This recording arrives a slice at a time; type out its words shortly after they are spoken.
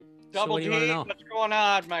Double what do you want to D, know? what's going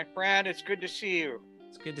on, my friend? It's good to see you.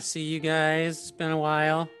 It's good to see you guys. It's been a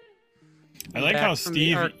while. I like Back how, from the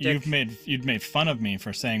Steve, Arctic. you'd made fun of me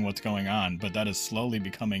for saying what's going on, but that is slowly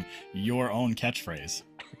becoming your own catchphrase.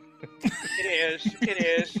 It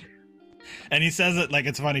is. And he says it like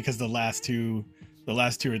it's funny because the last 2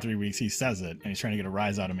 or 3 weeks he says it, and he's trying to get a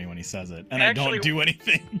rise out of me when he says it, and Actually, I don't do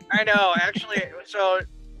anything. I know, actually. So,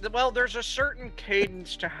 well, there's a certain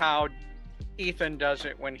cadence to how Ethan does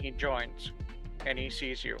it when he joins and he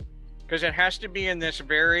sees you, because it has to be in this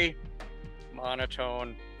very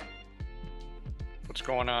monotone. What's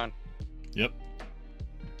going on? Yep.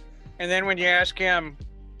 And then when you ask him,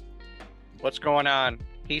 what's going on?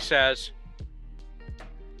 He says,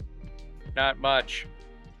 not much.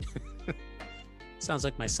 Sounds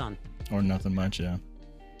like my son. Or nothing much, yeah.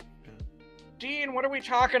 Dean, what are we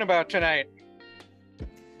talking about tonight?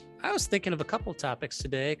 I was thinking of a couple topics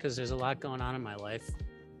today because there's a lot going on in my life.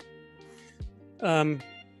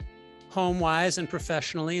 Home-wise and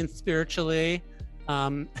professionally and spiritually.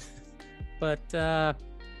 But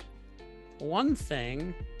one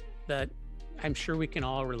thing that I'm sure we can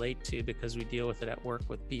all relate to because we deal with it at work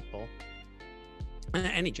with people, and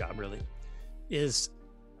any job really, is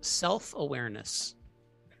self-awareness.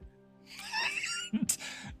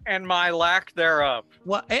 And my lack thereof.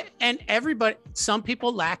 Well, and everybody, some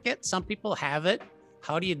people lack it, some people have it.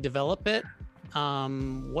 How do you develop it?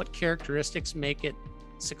 What characteristics make it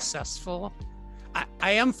successful?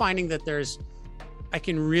 I am finding that I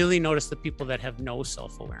can really notice the people that have no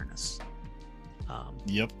self-awareness.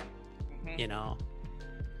 Yep. You know,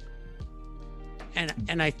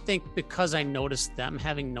 and I think because I notice them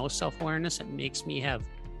having no self-awareness, it makes me have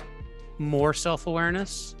more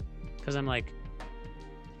self-awareness because I'm like,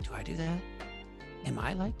 do I do that? Am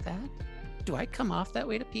I like that? Do I come off that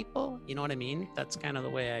way to people? You know what I mean? That's kind of the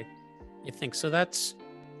way I think. So that's,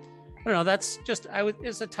 I don't know. That's just,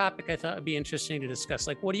 it's a topic I thought would be interesting to discuss.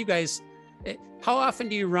 Like, what do you guys, how often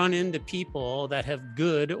do you run into people that have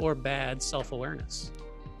good or bad self-awareness?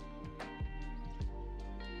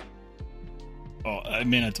 Oh, I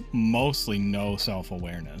mean, it's mostly no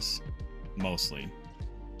self-awareness. Mostly.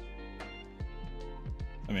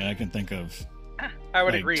 I mean, I can think of I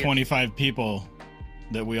would like agree. 25 people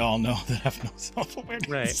that we all know that have no self-awareness.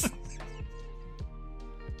 Right.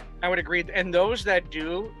 I would agree. And those that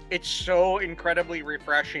do, it's so incredibly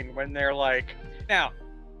refreshing when they're like, now,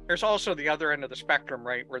 there's also the other end of the spectrum,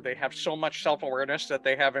 right? Where they have so much self-awareness that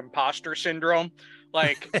they have imposter syndrome.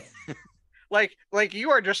 Like, like you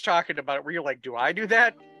are just talking about it where you're like, do I do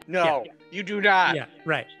that? No, you do not. Yeah,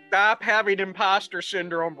 right. Stop having imposter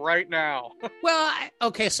syndrome right now. Well,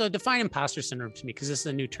 okay, so define imposter syndrome to me because this is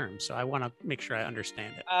a new term, so I want to make sure I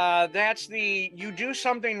understand it. That's you do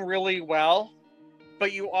something really well,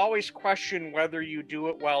 but you always question whether you do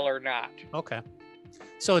it well or not. Okay.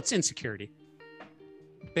 So it's insecurity,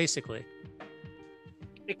 basically.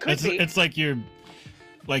 It could be. It's like you're,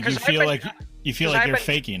 like you 'Cause feel I've been- like you're been-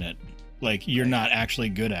 faking it. Like you're not actually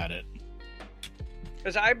good at it.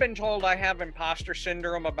 Because I've been told I have imposter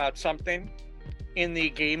syndrome about something in the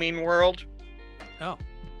gaming world. Oh.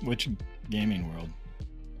 Which gaming world?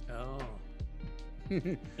 Oh.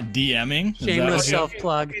 DMing? Is that Shameless what you-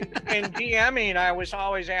 self-plug. In DMing, I was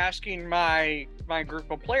always asking my group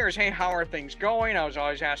of players, hey, how are things going? I was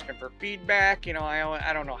always asking for feedback. You know,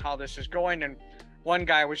 I don't know how this is going. And one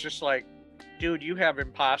guy was just like, dude, you have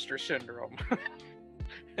imposter syndrome.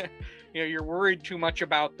 You know, you're worried too much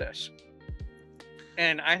about this.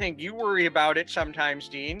 And I think you worry about it sometimes,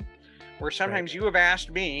 Dean, where sometimes you have asked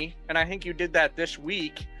me, and I think you did that this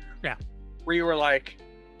week. Yeah. Where you were like,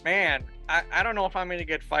 man, I don't know if I'm going to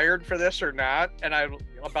get fired for this or not. And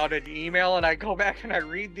about an email, and I go back and I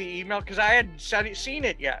read the email because I hadn't seen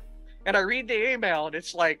it yet. And I read the email and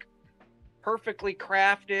it's like perfectly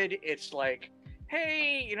crafted. It's like,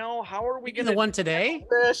 hey, you know, how are we going to The one today?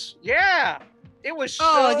 this? Yeah. It was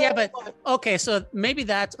Oh, so yeah, but okay, so maybe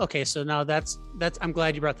that's okay. So now that's I'm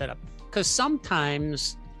glad you brought that up because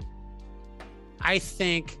sometimes I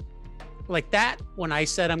think like that when I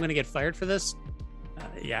said I'm going to get fired for this,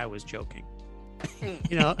 yeah, I was joking,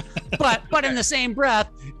 you know. But in the same breath,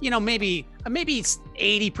 you know, maybe it's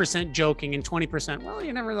 80% joking and 20%. Well,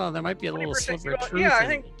 you never know. There might be a little 20%, sliver of truth. yeah, I in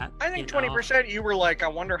think that, 20% you were like, I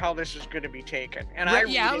wonder how this is going to be taken. And I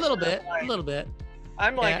yeah, read a it, little and I'm bit, like- a little bit.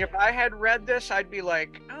 I'm like, Yeah. if I had read this, I'd be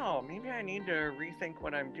like, oh, maybe I need to rethink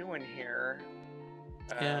what I'm doing here.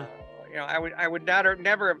 Yeah. You know, I would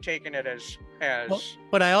never have taken it as Well,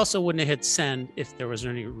 but I also wouldn't have hit send if there was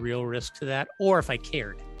any real risk to that, or if I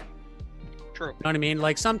cared. true. You know what I mean?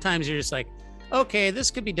 Like sometimes you're just like, okay,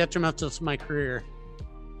 this could be detrimental to my career,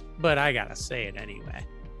 but I gotta say it anyway.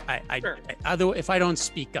 Sure. Although if I don't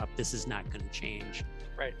speak up, this is not going to change.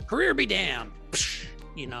 Right. Career be damned.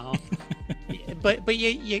 You know, but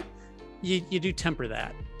you do temper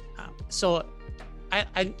that. So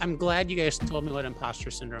I'm glad you guys told me what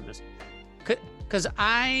imposter syndrome is, because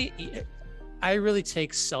I really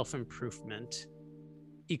take self-improvement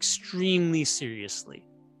extremely seriously,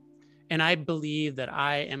 and I believe that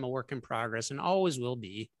I am a work in progress and always will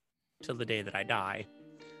be till the day that I die.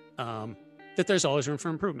 That there's always room for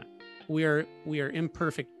improvement. We are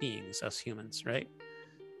imperfect beings, us humans, right?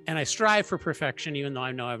 And I strive for perfection, even though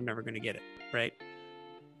I know I'm never going to get it, right?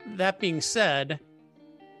 That being said,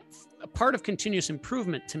 a part of continuous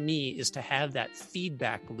improvement to me is to have that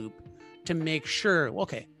feedback loop to make sure,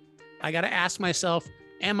 okay, I got to ask myself,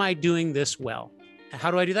 am I doing this well? How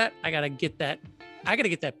do I do that? I got to get that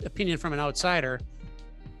opinion from an outsider,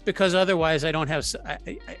 because otherwise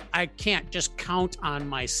I can't just count on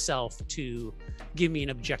myself to give me an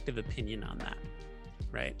objective opinion on that,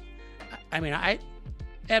 right? I mean,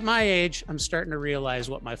 at my age, I'm starting to realize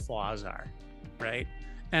what my flaws are, right?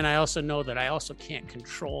 And I also know that I also can't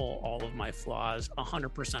control all of my flaws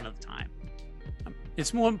 100% of the time.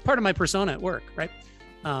 It's more part of my persona at work, right?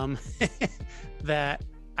 That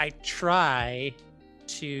I try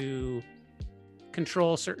to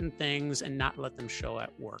control certain things and not let them show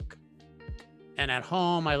at work. And at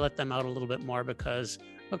home, I let them out a little bit more because,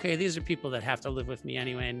 okay, these are people that have to live with me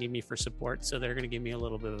anyway and need me for support. So they're going to give me a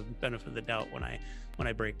little bit of benefit of the doubt when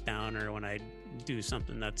I break down or when I do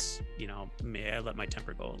something that's, you know, I let my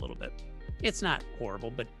temper go a little bit. It's not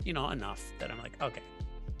horrible, but, you know, enough that I'm like, okay,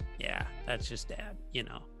 yeah, that's just dad, you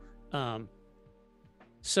know?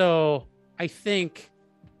 So I think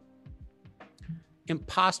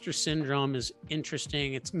imposter syndrome is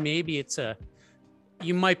interesting.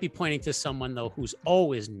 You might be pointing to someone though, who's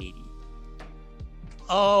always needing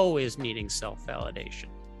self-validation.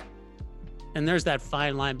 And there's that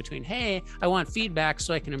fine line between, hey, I want feedback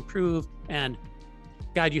so I can improve, and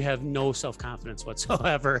God, you have no self-confidence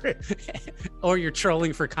whatsoever, or you're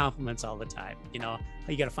trolling for compliments all the time. You know,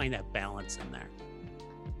 you got to find that balance in there.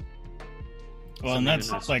 Well, and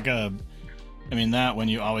that's like that when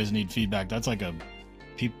you always need feedback, that's like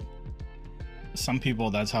some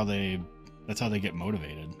people, that's how they get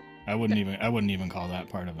motivated. I wouldn't even call that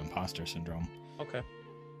part of imposter syndrome. Okay.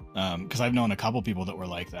 Because I've known a couple people that were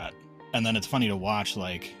like that. And then it's funny to watch,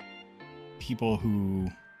 like, people who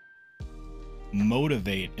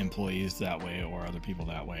motivate employees that way or other people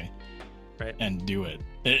that way, right, and do it.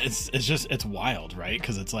 It's wild, right?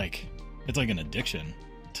 Because it's like an addiction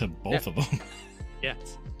to both of them. Yeah.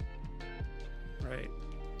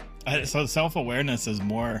 Right. So self-awareness is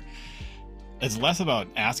more. It's less about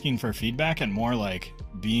asking for feedback and more like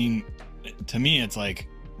being. To me, it's like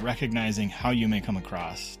recognizing how you may come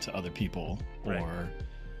across to other people, right, or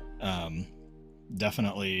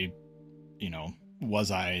definitely, you know,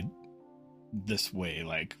 was I this way?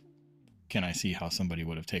 Like, can I see how somebody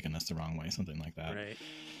would have taken this the wrong way? Something like that. Right.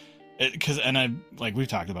 Because we've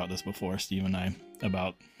talked about this before, Steve and I,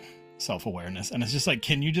 about self-awareness, and it's just like,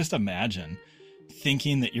 can you just imagine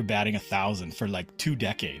thinking that you're batting 1,000 for like 2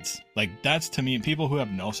 decades? Like, that's, to me, people who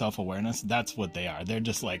have no self-awareness, that's what they are. They're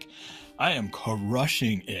just like, I am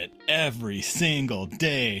crushing it every single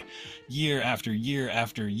day, year after year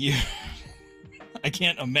after year. I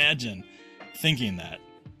can't imagine thinking that.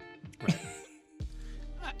 Right.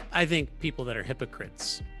 I think people that are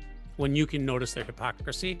hypocrites, when you can notice their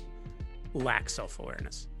hypocrisy, lack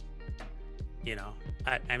self-awareness. You know,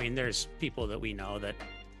 I mean, there's people that we know that,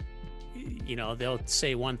 you know, they'll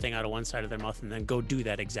say one thing out of one side of their mouth and then go do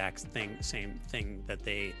that exact same thing that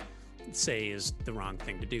they say is the wrong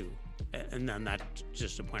thing to do. And then that's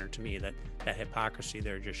just a pointer to me that hypocrisy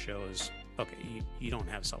there just shows, okay, you don't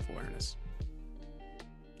have self-awareness.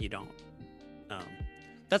 You don't.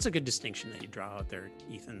 That's a good distinction that you draw out there,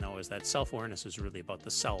 Ethan, though, is that self-awareness is really about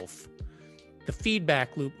the self. The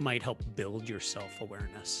feedback loop might help build your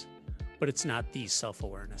self-awareness, but it's not the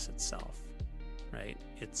self-awareness itself, right?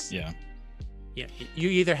 Yeah, you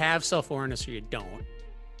either have self-awareness or you don't,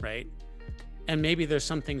 right? And maybe there's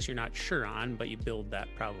some things you're not sure on, but you build that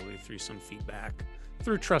probably through some feedback,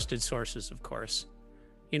 through trusted sources, of course.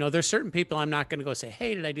 You know, there's certain people I'm not going to go say,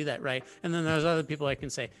 hey, did I do that right? And then there's other people I can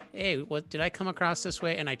say, hey, what did I come across this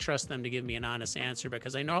way? And I trust them to give me an honest answer,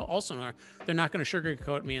 because I know they're not going to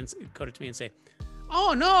sugarcoat it to me and say,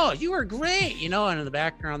 oh no, you were great. You know, and in the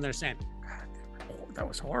background they're saying, God, that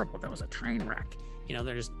was horrible. That was a train wreck. You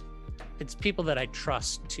know, it's people that I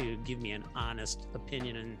trust to give me an honest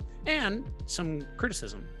opinion and some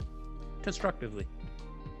criticism constructively.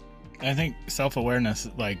 I think self-awareness,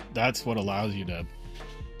 like, that's what allows you to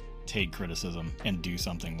take criticism and do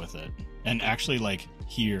something with it, and actually like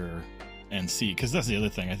hear and see. Because that's the other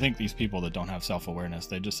thing. I think these people that don't have self-awareness,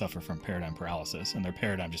 they just suffer from paradigm paralysis, and their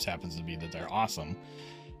paradigm just happens to be that they're awesome,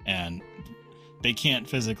 and they can't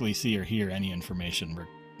physically see or hear any information,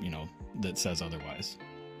 you know, that says otherwise,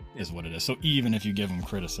 is what it is. So even if you give them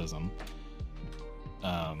criticism,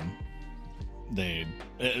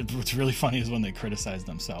 what's really funny is when they criticize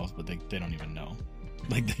themselves, but they don't even know.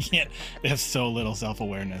 Like they have so little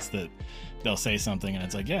self-awareness that they'll say something and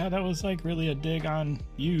it's like, yeah, that was like really a dig on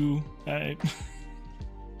you. I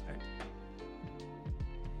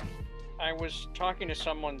was talking to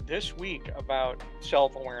someone this week about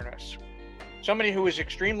self-awareness. Somebody who is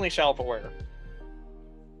extremely self-aware,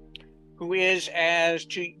 who is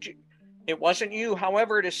it wasn't you,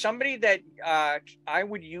 however, it is somebody that I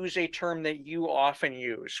would use a term that you often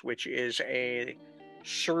use, which is a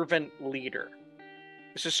servant leader.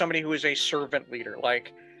 This is somebody who is a servant leader.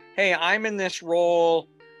 Like, hey, I'm in this role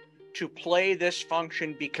to play this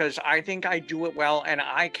function because I think I do it well and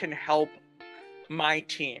I can help my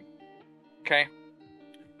team. Okay?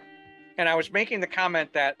 And I was making the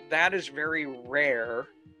comment that is very rare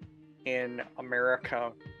in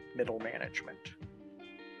America middle management.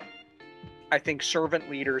 I think servant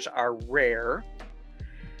leaders are rare.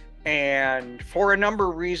 And for a number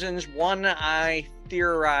of reasons. One, I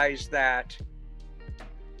theorize that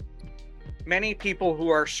many people who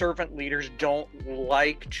are servant leaders don't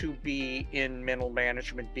like to be in middle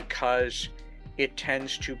management because it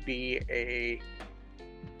tends to be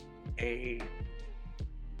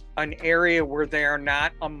an area where they are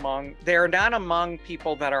not among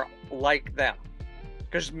people that are like them.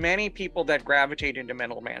 Because many people that gravitate into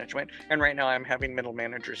middle management, and right now I'm having middle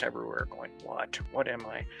managers everywhere going, what am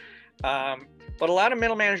I? But a lot of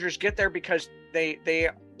middle managers get there because they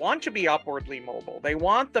want to be upwardly mobile. They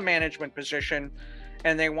want the management position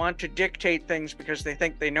and they want to dictate things because they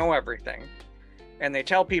think they know everything. And they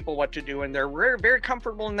tell people what to do and they're very, very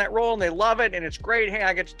comfortable in that role and they love it and it's great. Hey,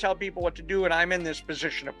 I get to tell people what to do and I'm in this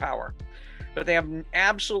position of power. But they have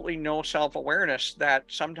absolutely no self-awareness that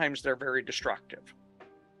sometimes they're very destructive.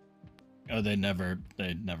 Oh, they never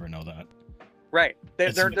know that. Right.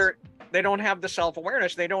 They don't have the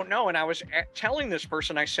self-awareness. They don't know. And I was telling this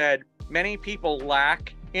person, I said, many people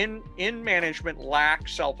lack in management lack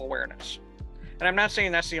self-awareness. And I'm not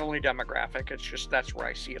saying that's the only demographic. It's just, that's where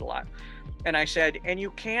I see it a lot. And I said, and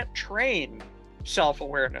you can't train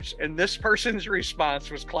self-awareness. And this person's response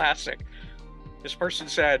was classic. This person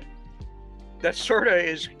said, that sort of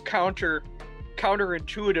is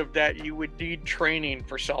counterintuitive that you would need training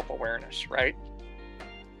for self-awareness, right?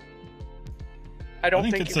 I don't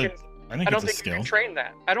think you can train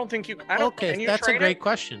that. Okay, that's a great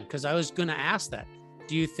question, because I was going to ask that.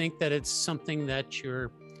 Do you think that it's something that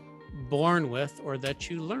you're born with or that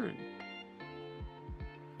you learn?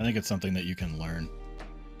 I think it's something that you can learn.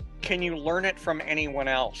 Can you learn it from anyone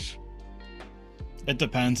else? It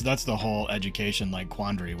depends. That's the whole education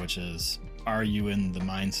quandary, which is, are you in the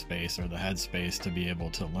mind space or the head space to be able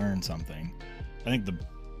to learn something? I think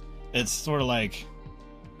it's sort of like,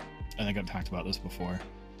 I think I've talked about this before.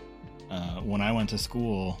 When I went to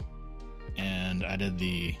school and I did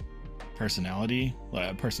the personality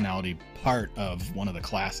part of one of the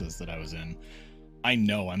classes that I was in, I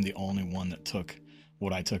know I'm the only one that took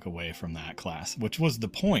what I took away from that class, which was the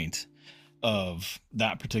point of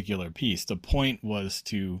that particular piece. The point was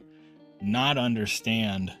to not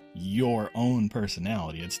understand your own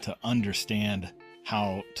personality. It's to understand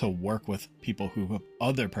how to work with people who have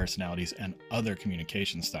other personalities and other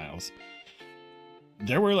communication styles.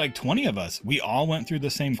 There were 20 of us. We all went through the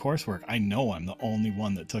same coursework. I know I'm the only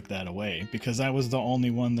one that took that away because I was the only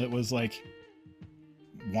one that was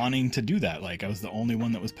wanting to do that. I was the only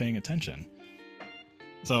one that was paying attention.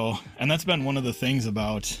 So, and that's been one of the things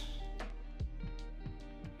about,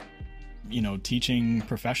 teaching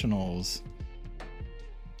professionals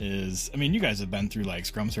is, you guys have been through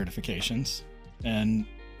Scrum certifications and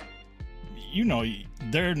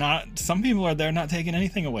some people are there not taking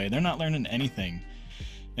anything away. They're not learning anything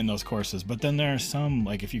in those courses. But then there are some,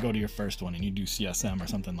 if you go to your first one and you do CSM or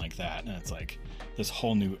something like that, and it's this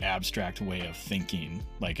whole new abstract way of thinking.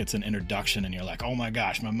 It's an introduction and you're like, oh my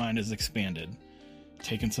gosh, my mind is expanded.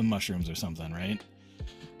 Taking some mushrooms or something, right?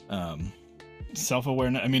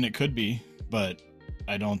 Self-awareness, it could be, but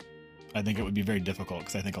I think it would be very difficult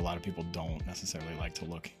because I think a lot of people don't necessarily like to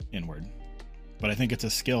look inward. But I think it's a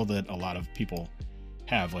skill that a lot of people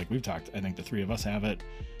have. We've talked, I think the three of us have it.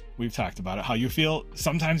 we've talked about it, how you feel,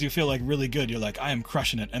 sometimes you feel like really good. You're like, I am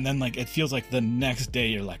crushing it. And then like, it feels like the next day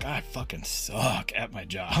you're like, I fucking suck at my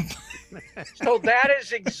job. So that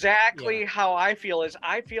is exactly how I feel.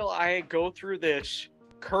 I feel I go through this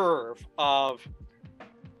curve of,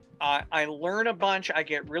 I learn a bunch, I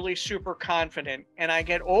get really super confident, and I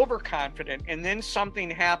get overconfident, and then something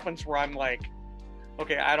happens where I'm like,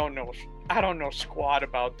 okay, I don't know squat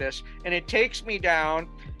about this, and it takes me down,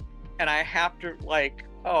 and I have to like,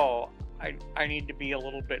 oh, I need to be a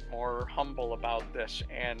little bit more humble about this.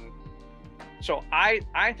 And so I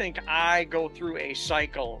think I go through a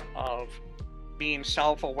cycle of being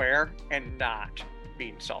self-aware and not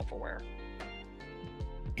being self-aware.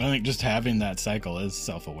 I think just having that cycle is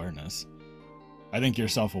self-awareness. I think you're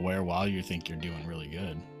self-aware while you think you're doing really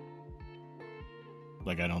good.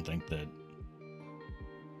 Like, I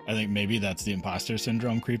think maybe that's the imposter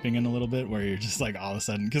syndrome creeping in a little bit, where you're just like all of a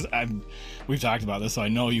sudden, because we've talked about this, so I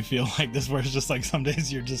know you feel like this, where it's just like some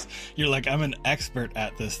days you're like, I'm an expert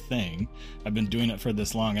at this thing. I've been doing it for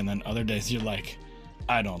this long. And then other days you're like,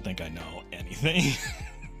 I don't think I know anything.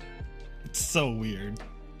 It's so weird.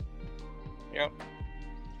 Yep.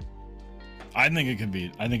 I think it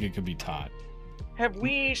could be taught. Have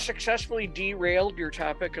we successfully derailed your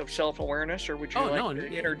topic of self-awareness, or would you to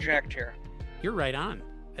interject here? You're right on.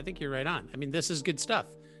 I think you're right on. I mean, this is good stuff.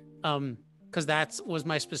 Because that was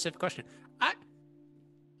my specific question.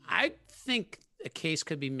 I think a case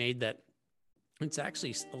could be made that it's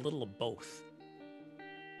actually a little of both.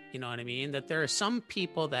 You know what I mean? That there are some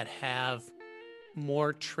people that have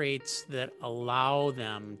more traits that allow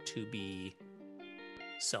them to be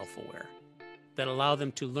self-aware, that allow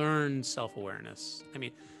them to learn self-awareness. I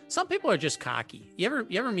mean, some people are just cocky. You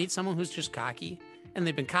ever meet someone who's just cocky, and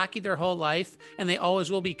they've been cocky their whole life, and they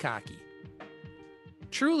always will be cocky?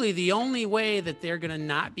 Truly, the only way that they're going to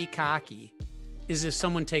not be cocky is if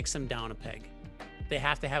someone takes them down a peg. They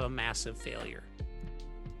have to have a massive failure,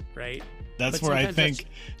 right? That's what I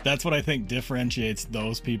think differentiates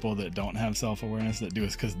those people that don't have self-awareness that do,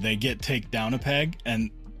 is because they get taken down a peg and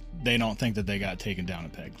they don't think that they got taken down a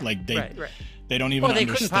peg. Like they don't even they understand.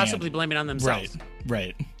 couldn't possibly blame it on themselves.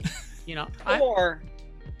 Right. You know,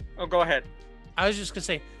 go ahead. I was just gonna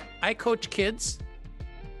say, I coach kids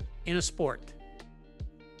in a sport,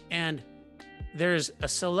 and there's a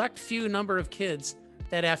select few number of kids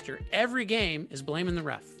that after every game is blaming the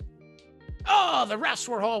ref. Oh, the refs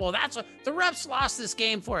were horrible. The refs lost this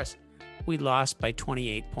game for us. We lost by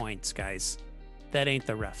 28 points, guys. That ain't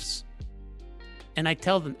the refs. And I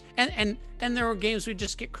tell them, and there were games we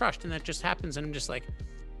just get crushed, and that just happens. And I'm just like,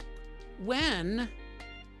 when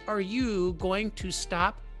are you going to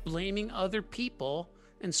stop blaming other people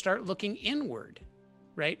and start looking inward?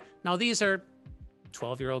 Right now, these are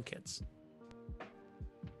 12-year-old kids.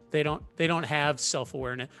 They don't have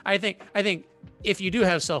self-awareness. I think if you do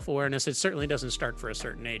have self-awareness, it certainly doesn't start for a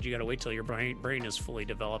certain age. You got to wait till your brain is fully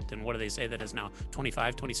developed. And what do they say, that is now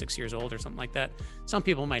 25, 26 years old or something like that? Some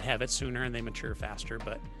people might have it sooner and they mature faster.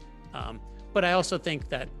 But I also think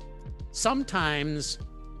that sometimes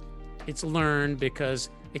it's learned because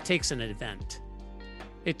it takes an event.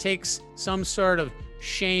 It takes some sort of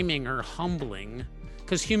shaming or humbling,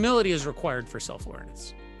 because humility is required for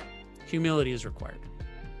self-awareness. Humility is required.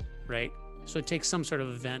 Right? So it takes some sort of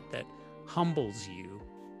event that humbles you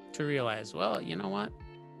to realize, well, you know what?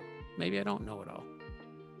 Maybe I don't know it all.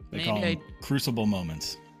 They call them crucible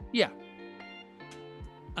moments. Yeah.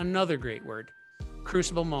 Another great word.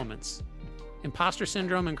 Crucible moments. Imposter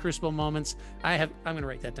syndrome and crucible moments. I'm going to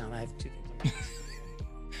write that down. I have two things.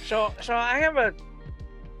 So I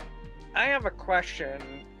have a question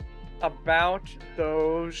about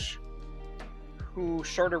those who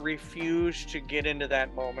sort of refuse to get into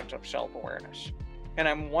that moment of self-awareness. And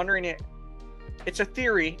I'm wondering, it's a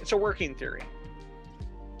theory, it's a working theory.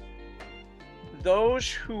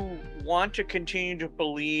 Those who want to continue to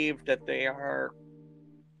believe that they are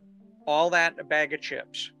all that in a bag of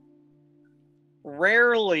chips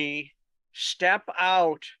rarely step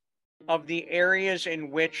out of the areas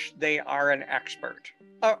in which they are an expert,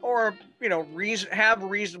 or have a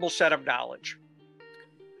reasonable set of knowledge.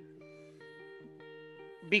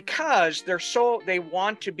 Because they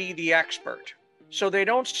want to be the expert. So they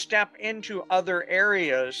don't step into other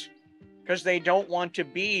areas because they don't want to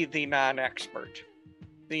be the non-expert.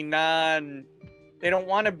 They don't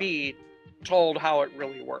want to be told how it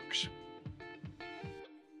really works.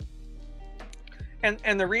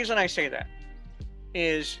 And the reason I say that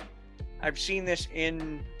is I've seen this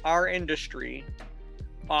in our industry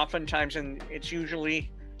oftentimes, and it's usually,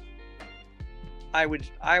 I would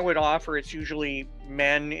offer, it's usually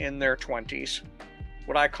men in their 20s,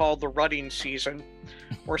 what I call the rutting season,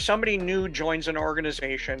 where somebody new joins an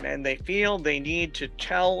organization and they feel they need to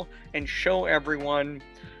tell and show everyone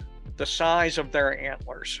the size of their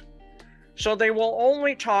antlers. So they will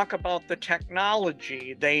only talk about the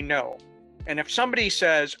technology they know. And if somebody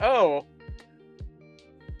says, oh,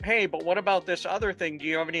 hey, but what about this other thing? Do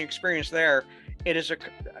you have any experience there? It is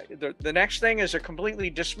the next thing is a completely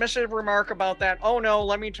dismissive remark about that. Oh no,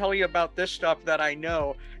 let me tell you about this stuff that I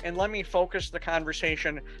know, and let me focus the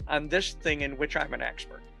conversation on this thing in which I'm an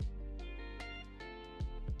expert.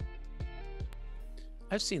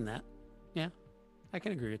 I've seen that. Yeah, I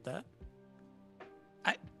can agree with that.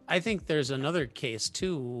 I think there's another case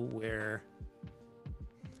too where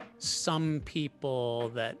some people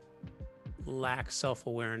that lack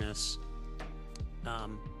self-awareness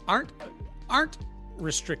aren't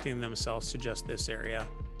restricting themselves to just this area,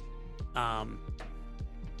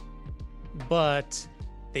 but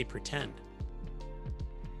they pretend,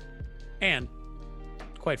 and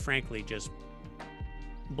quite frankly just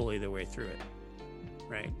bully their way through it,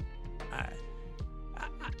 right?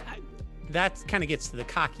 That kind of gets to the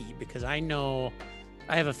cocky, because I know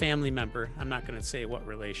I have a family member, I'm not going to say what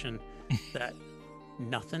relation, that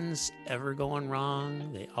nothing's ever going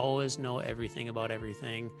wrong. They always know everything about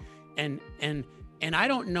everything. And I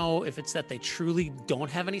don't know if it's that they truly don't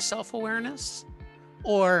have any self-awareness,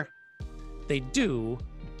 or they do,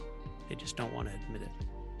 they just don't want to admit it.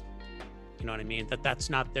 You know what I mean? That's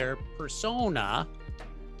not their persona,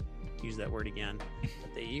 use that word again,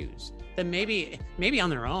 that they use. Then maybe on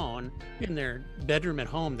their own, in their bedroom at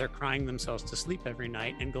home, they're crying themselves to sleep every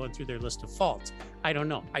night and going through their list of faults. I don't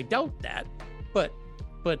know. I doubt that. But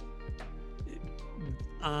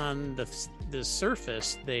on the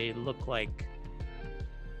surface, they look like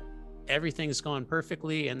everything's going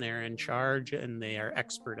perfectly and they're in charge and they are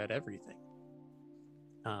expert at everything.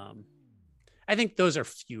 I think those are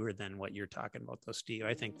fewer than what you're talking about, though, Steve.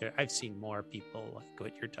 I think I've seen more people like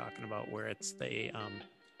what you're talking about, where it's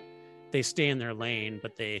they stay in their lane,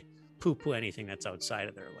 but they poo-poo anything that's outside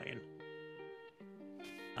of their lane.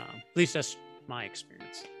 At least that's my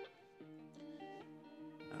experience.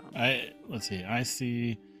 I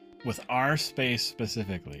see with our space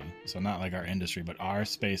specifically, so not like our industry, but our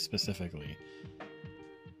space specifically,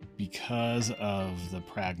 because of the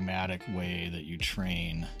pragmatic way that you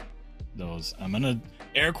train those, I'm gonna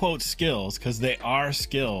air quote skills, because they are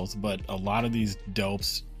skills, but a lot of these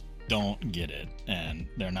dopes don't get it and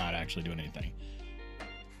they're not actually doing anything.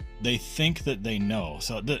 They think that they know.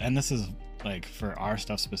 So and this is like for our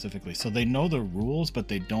stuff specifically, so they know the rules, but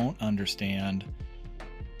they don't understand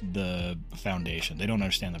the foundation. They don't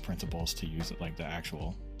understand the principles, to use it like the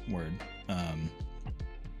actual word.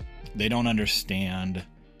 They don't understand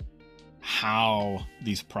how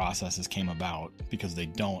these processes came about, because they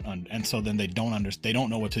don't and so then they don't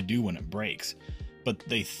know what to do when it breaks, but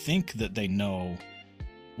they think that they know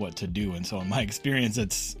what to do. And so in my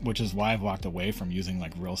experience, which is why I've walked away from using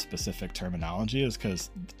like real specific terminology, is because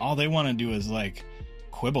all they want to do is like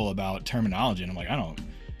quibble about terminology, and I'm like, I don't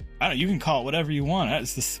you can call it whatever you want.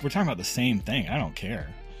 We're talking about the same thing. I don't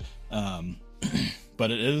care.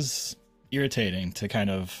 But it is irritating to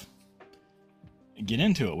kind of get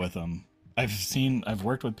into it with them. I've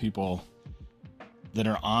worked with people that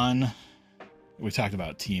are on, we talked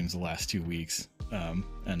about teams the last 2 weeks,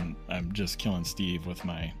 and I'm just killing Steve with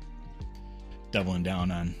my doubling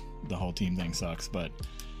down on the whole team thing sucks, but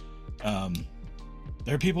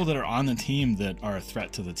there are people that are on the team that are a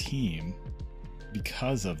threat to the team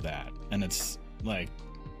because of that. And it's like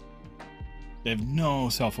they have no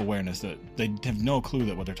self-awareness, that they have no clue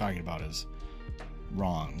that what they're talking about is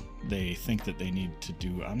wrong. They think that they need to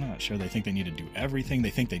do, I'm not sure, they think they need to do everything. They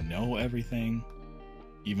think they know everything,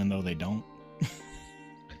 even though they don't.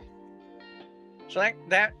 So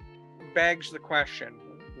that begs the question,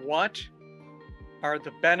 what are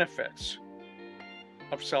the benefits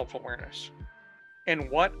of self-awareness?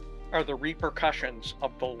 And what are the repercussions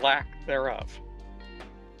of the lack thereof?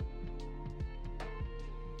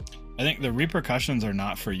 I think the repercussions are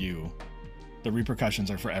not for you. The repercussions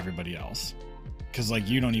are for everybody else. Because like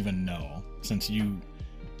you don't even know, since you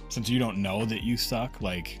don't know that you suck,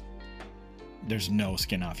 like there's no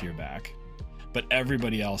skin off your back. But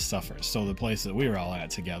everybody else suffers. So the place that we were all at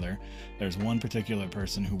together, there's one particular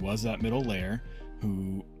person who was that middle layer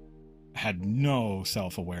who had no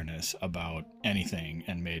self-awareness about anything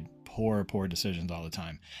and made poor decisions all the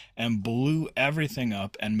time and blew everything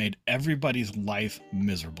up and made everybody's life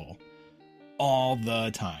miserable all the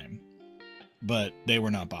time. But they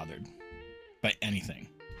were not bothered by anything.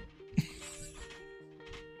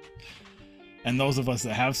 And those of us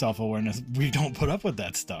that have self-awareness, we don't put up with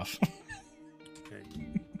that stuff.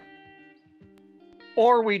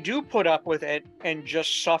 or we do put up with it and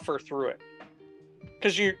just suffer through it.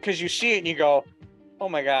 Because you see it and you go, oh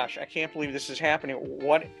my gosh, I can't believe this is happening.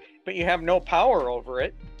 What? But you have no power over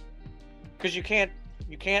it because you can't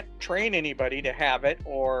train anybody to have it.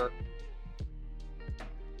 Or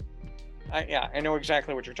I know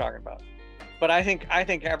exactly what you're talking about. But I think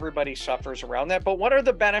everybody suffers around that. But what are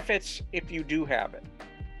the benefits if you do have it?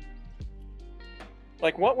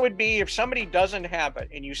 Like, what would be if somebody doesn't have it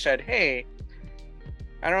and you said, hey,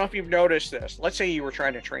 I don't know if you've noticed this. Let's say you were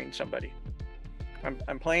trying to train somebody.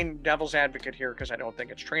 I'm playing devil's advocate here because I don't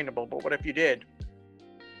think it's trainable, but what if you did?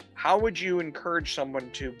 How would you encourage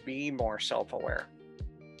someone to be more self-aware?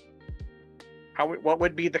 What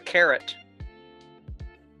would be the carrot?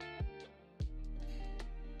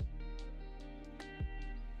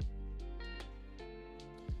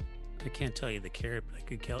 I can't tell you the carrot, but I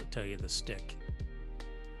could tell you the stick.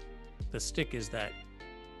 The stick is that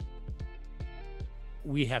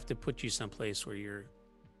we have to put you someplace where you're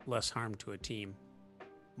less harm to a team,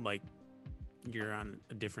 like you're on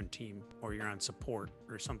a different team or you're on support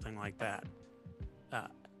or something like that.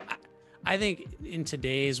 I think in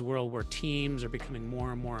today's world where teams are becoming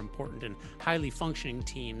more and more important and highly functioning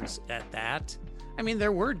teams at that, I mean,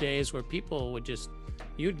 there were days where people would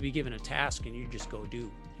you'd be given a task and you'd just go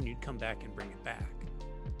do, and you'd come back and bring it back,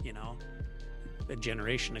 you know, a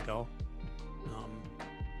generation ago,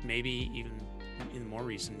 maybe even in more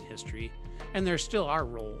recent history. And there still are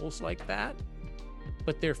roles like that,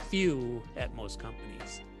 but they're few at most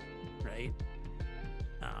companies, right?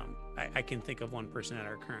 I can think of one person at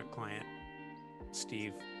our current client,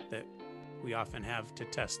 Steve, that we often have to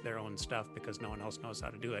test their own stuff because no one else knows how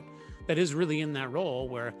to do it. That is really in that role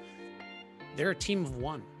where they're a team of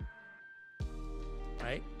one,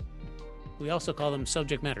 right? We also call them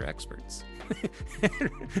subject matter experts,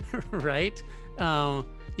 right?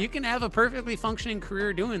 You can have a perfectly functioning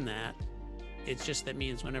career doing that. It's just that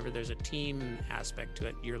means whenever there's a team aspect to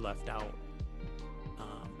it, you're left out.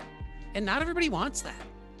 And not everybody wants that.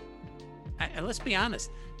 And let's be honest,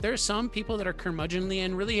 there are some people that are curmudgeonly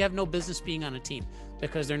and really have no business being on a team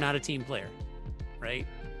because they're not a team player, right?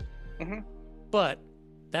 Mm-hmm. But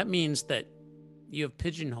that means that you have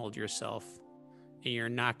pigeonholed yourself and you're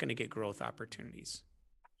not going to get growth opportunities,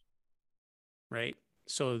 right?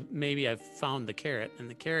 So maybe I've found the carrot, and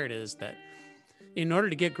the carrot is that in order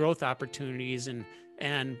to get growth opportunities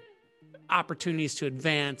and opportunities to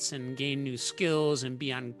advance and gain new skills and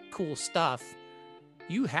be on cool stuff,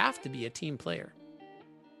 you have to be a team player.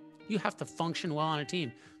 You have to function well on a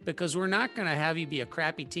team, because we're not going to have you be a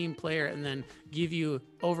crappy team player and then give you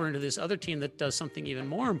over into this other team that does something even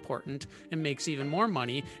more important and makes even more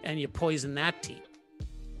money, and you poison that team.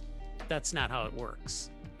 That's not how it works.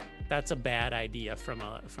 That's a bad idea from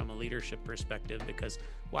a leadership perspective, because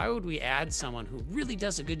why would we add someone who really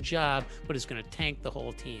does a good job but is going to tank the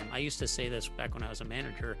whole team? I used to say this back when I was a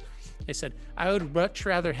manager. I said, I would much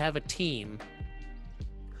rather have a team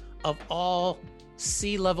of all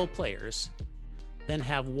C-level players than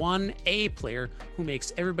have one A player who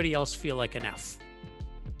makes everybody else feel like an F.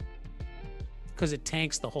 Because it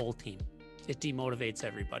tanks the whole team. It demotivates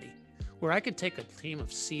everybody. Where I could take a team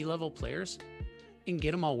of C-level players and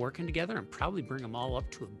get them all working together and probably bring them all up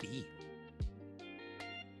to a B.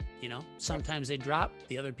 You know, sometimes they drop,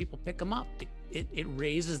 the other people pick them up. It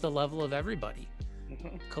raises the level of everybody.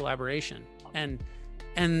 Mm-hmm. Collaboration.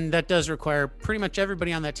 And that does require pretty much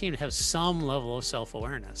everybody on that team to have some level of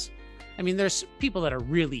self-awareness. I mean, there's people that are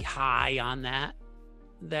really high on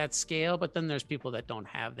that scale, but then there's people that don't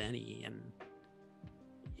have any. And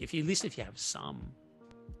at least if you have some,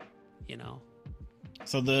 you know.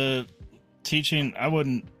 So the teaching,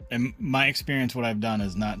 in my experience, what I've done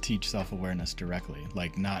is not teach self-awareness directly,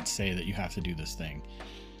 like not say that you have to do this thing.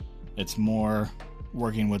 It's more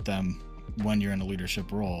working with them when you're in a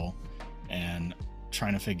leadership role and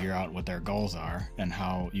trying to figure out what their goals are and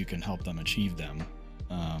how you can help them achieve them.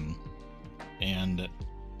 And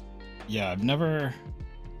yeah,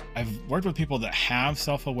 I've worked with people that have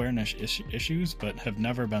self-awareness issues, but have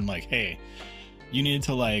never been like, hey, you need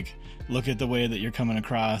to like look at the way that you're coming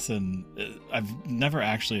across. And I've never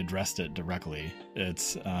actually addressed it directly.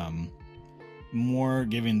 It's more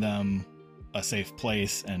giving them a safe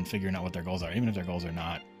place and figuring out what their goals are, even if their goals are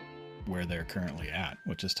not where they're currently at,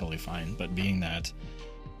 which is totally fine. But being that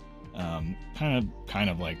kind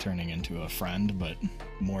of like turning into a friend, but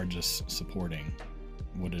more just supporting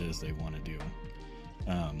what it is they want to do,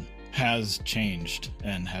 has changed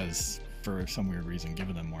and has, for some weird reason,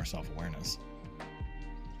 given them more self-awareness.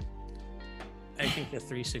 I think the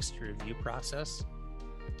 360 review process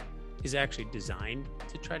is actually designed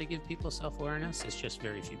to try to give people self-awareness. It's just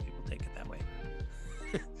very few people take it that way.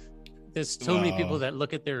 there's so many people that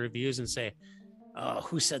look at their reviews and say, oh,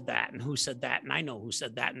 who said that and who said that, and I know who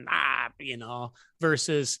said that, and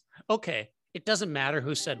versus, okay, it doesn't matter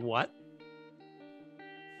who said what.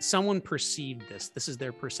 Someone perceived this. This is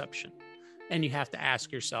their perception. And you have to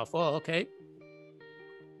ask yourself, well, okay,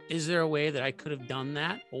 is there a way that I could have done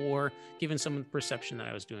that or given someone the perception that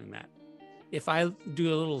I was doing that? If I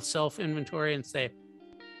do a little self-inventory and say,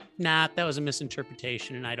 nah, that was a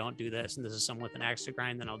misinterpretation and I don't do this, and this is someone with an axe to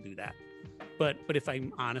grind, then I'll do that. But if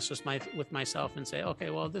I'm honest with myself and say,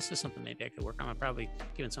 okay, well, this is something maybe I could work on, I'm probably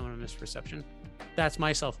giving someone a misperception. That's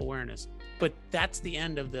my self-awareness. But that's the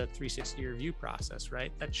end of the 360 review process,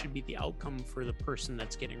 right? That should be the outcome for the person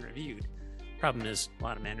that's getting reviewed. Problem is, a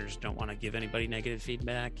lot of managers don't want to give anybody negative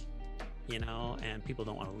feedback, and people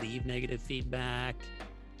don't want to leave negative feedback,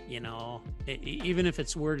 even if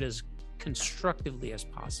it's worded as constructively as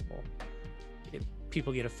possible.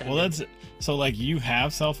 People get offended. Well, so like you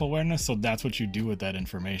have self-awareness, so that's what you do with that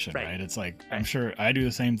information, right? It's like, I'm sure I do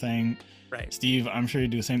the same thing. Right. Steve, I'm sure you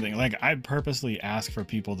do the same thing. Like, I purposely ask for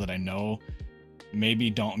people that I know maybe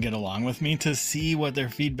don't get along with me to see what their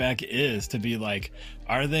feedback is, to be like,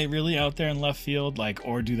 are they really out there in left field? Like,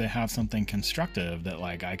 or do they have something constructive that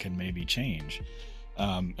like I can maybe change?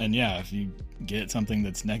 And yeah, if you get something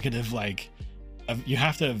that's negative, like you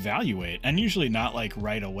have to evaluate, and usually not like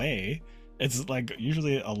right away. It's like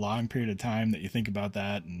usually a long period of time that you think about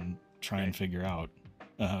that and try and figure out.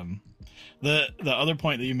 The other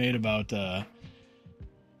point that you made about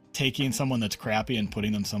taking someone that's crappy and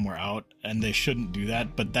putting them somewhere out, and they shouldn't do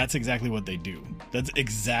that, but that's exactly what they do. That's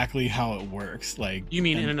exactly how it works. Like, you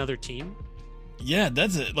mean in another team? Yeah,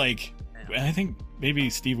 that's it. Like, and I think maybe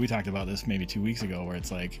Steve, we talked about this maybe 2 weeks ago, where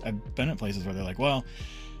it's like, I've been at places where they're like, well,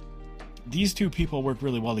 these two people work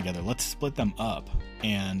really well together, let's split them up,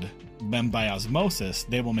 and then by osmosis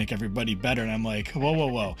they will make everybody better. And I'm like,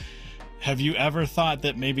 whoa, have you ever thought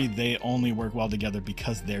that maybe they only work well together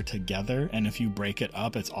because they're together, and if you break it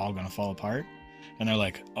up it's all going to fall apart? And they're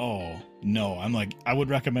like, oh no. I'm like, I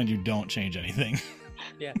would recommend you don't change anything.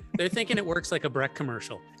 Yeah, they're thinking it works like a Breck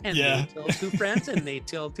commercial, and yeah, they tell two friends and they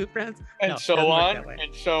tell two friends, and so on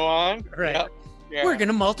and so on. Right. Yep. Yeah. We're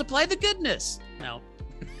gonna multiply the goodness. No.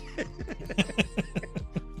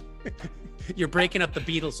 You're breaking up the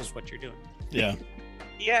Beatles is what you're doing. Yeah.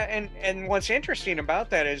 Yeah, and what's interesting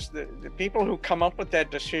about that is the people who come up with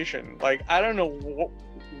that decision, like, I don't know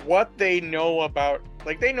what they know about,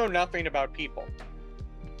 like, they know nothing about people.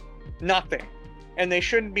 Nothing. And they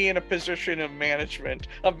shouldn't be in a position of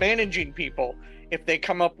managing people if they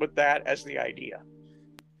come up with that as the idea.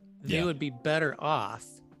 They would be better off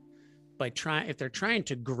by if they're trying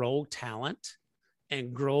to grow talent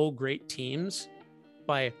and grow great teams,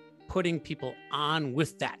 by putting people on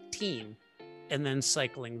with that team and then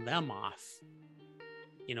cycling them off.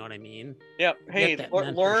 You know what I mean? Yep. Hey,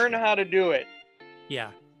 learn how to do it.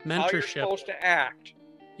 Yeah. Mentorship. How you're supposed to act.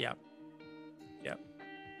 Yep. Yep.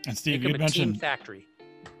 And Steve, you mentioned team factory.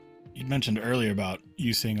 You mentioned earlier about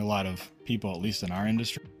you seeing a lot of people, at least in our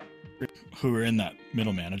industry, who are in that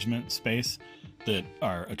middle management space that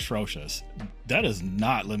are atrocious. That is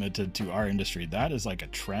not limited to our industry. That is like a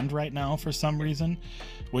trend right now for some reason,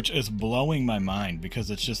 which is blowing my mind, because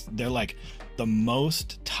it's just, they're like the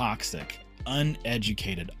most toxic,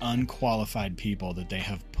 uneducated, unqualified people that they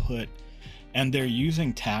have put, and they're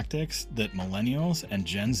using tactics that millennials and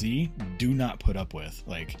Gen Z do not put up with.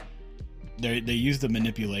 Like, they use the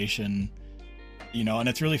manipulation, and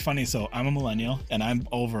it's really funny. So I'm a millennial and I'm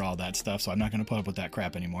over all that stuff, so I'm not going to put up with that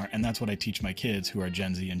crap anymore. And that's what I teach my kids who are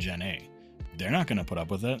Gen Z and Gen A. They're not going to put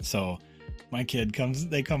up with it. So my kid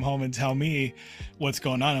they come home and tell me what's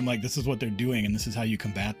going on. I'm like, this is what they're doing, and this is how you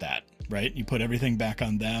combat that, right? You put everything back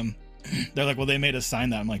on them. They're like, well, they made us sign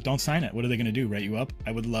that. I'm like, don't sign it. What are they going to do? Write you up?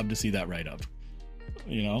 I would love to see that write up.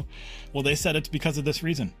 Well, they said it's because of this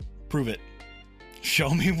reason. Prove it.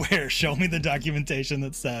 Show me where. Show me the documentation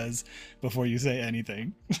that says before you say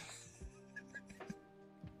anything.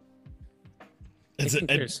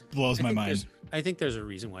 It blows my mind. I think there's a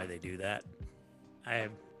reason why they do that. I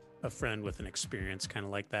have a friend with an experience kind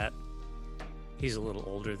of like that. He's a little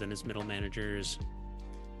older than his middle managers.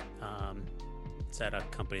 It's at a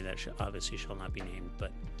company that obviously shall not be named,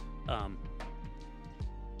 but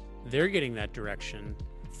they're getting that direction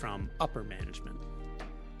from upper management.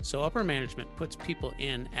 So upper management puts people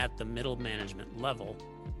in at the middle management level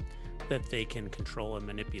that they can control and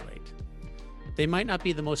manipulate. They might not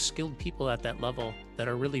be the most skilled people at that level that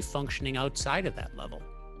are really functioning outside of that level.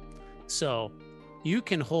 So you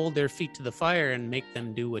can hold their feet to the fire and make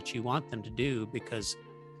them do what you want them to do, because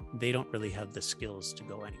they don't really have the skills to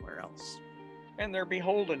go anywhere else. And they're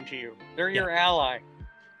beholden to you. They're your ally.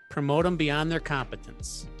 promote them beyond their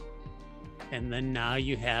competence, and then now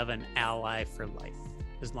you have an ally for life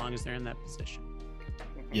as long as they're in that position.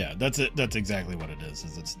 Yeah, that's it. That's exactly what it is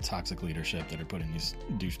it's toxic leadership that are putting these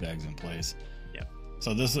douchebags in place. Yeah.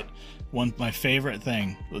 So this is my favorite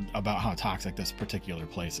thing about how toxic this particular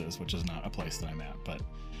place is, which is not a place that I'm at, but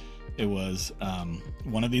it was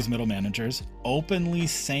one of these middle managers openly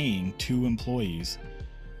saying to employees,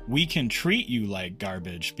 "We can treat you like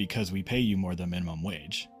garbage because we pay you more than minimum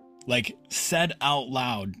wage." Like, said out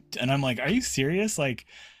loud. And I'm like, are you serious? Like,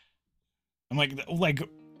 I'm like,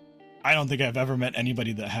 I don't think I've ever met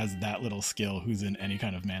anybody that has that little skill who's in any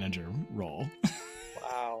kind of manager role.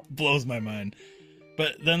 Wow. Blows my mind.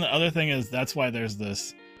 But then the other thing is, that's why there's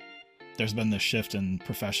been this shift in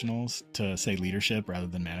professionals to say leadership rather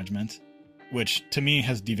than management, which to me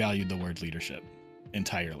has devalued the word leadership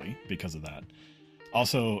entirely because of that.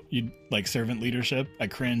 Also, you like servant leadership. I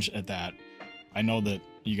cringe at that. I know that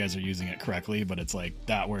you guys are using it correctly, but it's like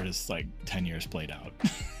that word is like 10 years played out.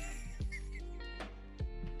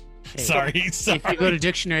 Hey, sorry. If you go to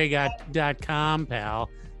dictionary.com, pal,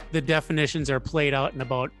 the definitions are played out in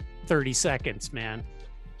about 30 seconds, man.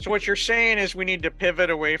 So what you're saying is we need to pivot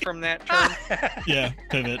away from that term? Yeah,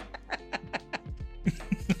 pivot.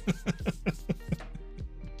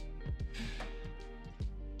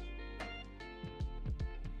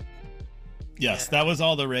 Yes, that was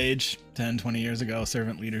all the rage 10, 20 years ago,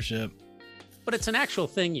 servant leadership. But it's an actual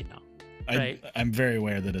thing, you know. Right. I'm very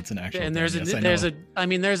aware that it's an actual and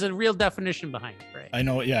thing. there's a real definition behind it, right? I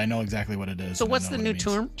know, I know exactly what it is. So what's the new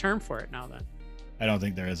term for it now then? I don't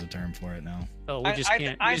think there is a term for it now. Oh, we just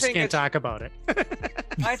can't talk about it.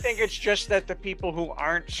 I think it's just that the people who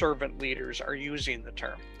aren't servant leaders are using the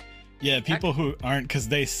term. Yeah, people who aren't, because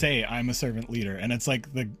they say I'm a servant leader, and it's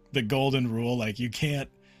like the golden rule, like you can't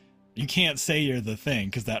say you're the thing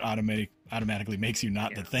because that automatically makes you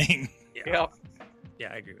not the thing. Yeah. Yep.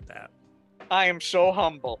 Yeah, I agree with that. I am so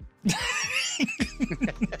humble.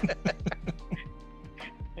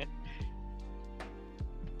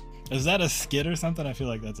 Is that a skit or something? I feel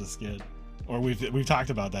like that's a skit. Or we've talked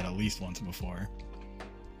about that at least once before.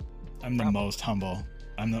 I'm the most humble.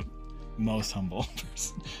 I'm the most humble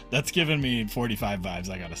person. That's giving me 45 vibes.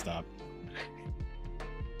 I gotta stop.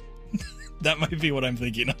 That might be what I'm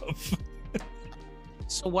thinking of.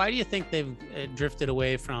 So why do you think they've drifted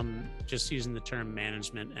away from just using the term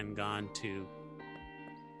management and gone to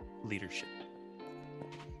leadership?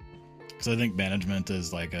 Because I think management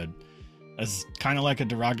is kind of like a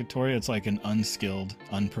derogatory. It's like an unskilled,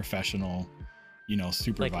 unprofessional,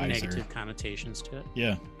 supervisor. Like negative connotations to it.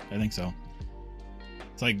 Yeah, I think so.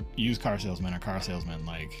 It's like used car salesman or car salesman.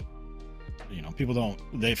 Like, people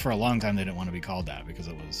for a long time they didn't want to be called that because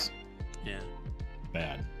it was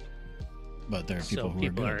bad. But there are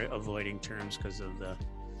people are avoiding terms because of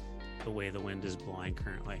the way the wind is blowing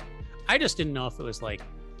currently. I just didn't know if it was like,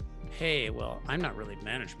 hey, well, I'm not really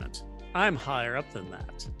management. I'm higher up than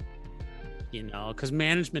that. Because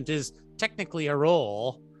management is technically a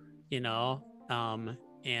role,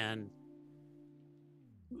 and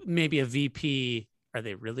maybe a VP. Are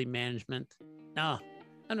they really management? No,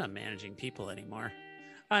 I'm not managing people anymore.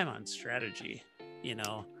 I'm on strategy,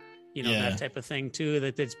 that type of thing too,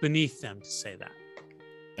 that's beneath them to say that.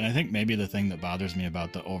 And I think maybe the thing that bothers me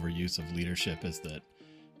about the overuse of leadership is that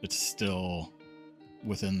it's still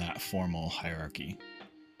within that formal hierarchy.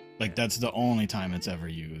 Like that's the only time it's ever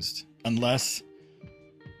used. Unless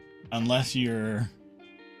you're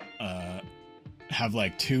have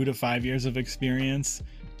like 2 to 5 years of experience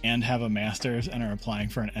and have a master's and are applying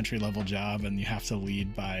for an entry-level job and you have to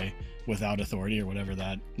lead by without authority or whatever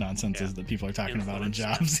that nonsense is that people are talking about in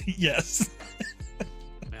jobs. Yes.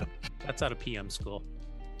 Yeah, that's out of PM school.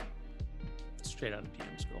 Straight out of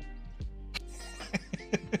PM school.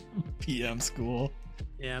 PM school.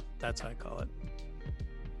 Yeah, that's how I call it.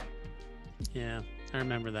 Yeah, I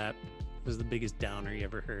remember that. It was the biggest downer you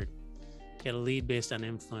ever heard. Get a lead based on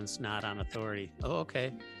influence, not on authority. Oh,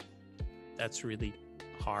 okay. That's really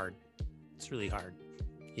hard. It's really hard,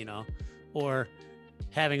 Or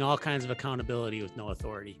having all kinds of accountability with no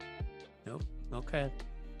authority. Nope. Okay.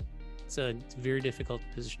 It's a very difficult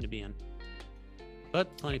position to be in.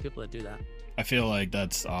 But plenty of people that do that. I feel like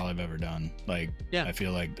that's all I've ever done. Like, yeah. I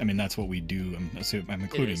feel like, that's what we do. I'm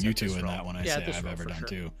including you two in that when I say I've ever done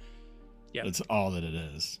too. Yeah. That's all that it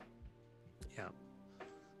is. Yeah.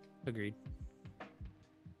 Agreed.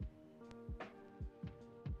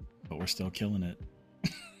 But we're still killing it.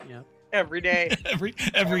 Yeah. Every day.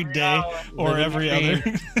 every day hour. Or every other.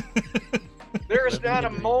 There is not a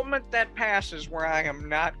moment that passes where I am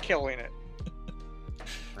not killing it.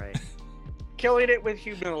 Right. Killing it with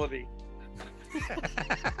humility.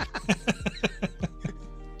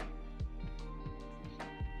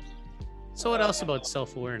 So what else about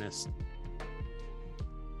self-awareness?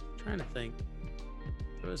 I'm trying to think.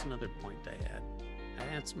 There was another point I had. I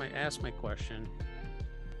asked my question.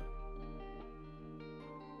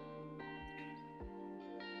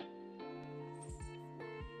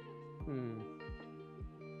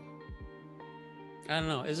 I don't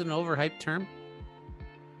know. Is it an overhyped term?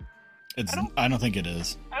 I don't think it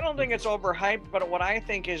is. I don't think it's overhyped, but what I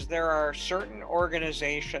think is there are certain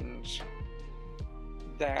organizations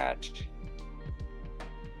that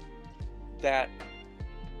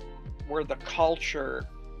where the culture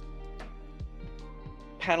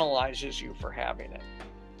penalizes you for having it.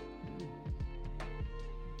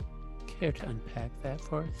 Care to unpack that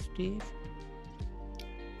for us, Steve?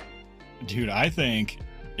 Dude, I think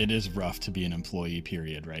it is rough to be an employee,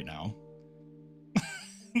 period, right now.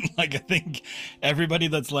 Like, I think everybody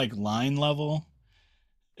that's like line level,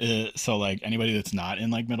 so like anybody that's not in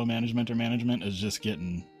like middle management or management is just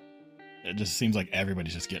getting, it just seems like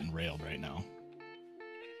everybody's just getting railed right now.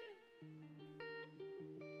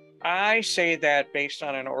 I say that based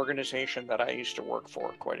on an organization that I used to work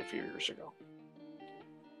for quite a few years ago,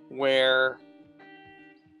 where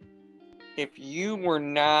if you were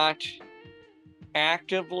not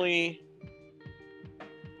actively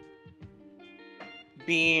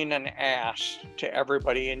being an ass to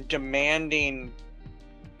everybody and demanding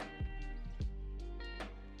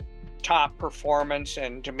top performance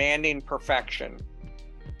and demanding perfection,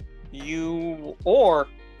 or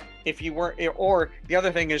the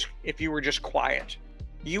other thing is, if you were just quiet,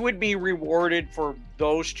 you would be rewarded for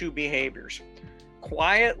those two behaviors: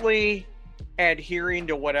 quietly adhering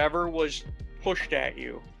to whatever was pushed at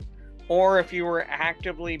you, or if you were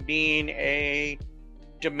actively being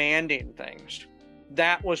demanding things.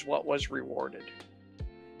 That was what was rewarded.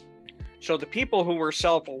 So the people who were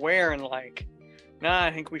self-aware and like, nah,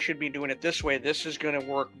 I think we should be doing it this way, this is going to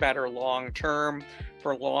work better long-term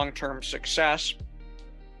for long-term success.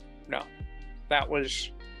 No, that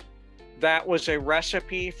was a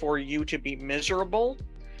recipe for you to be miserable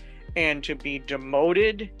and to be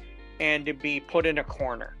demoted and to be put in a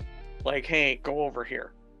corner. Like, hey, go over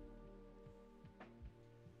here.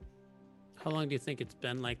 How long do you think it's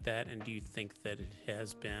been like that, and do you think that it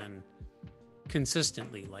has been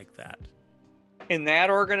consistently like that? In that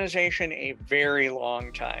organization, a very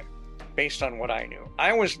long time, based on what I knew.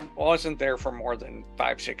 I wasn't there for more than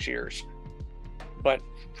 5-6 years, but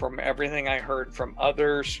from everything I heard from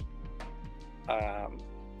others,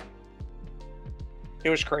 it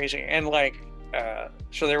was crazy. And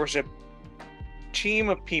so there was a team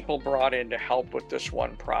of people brought in to help with this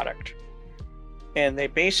one product, and they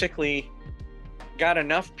basically got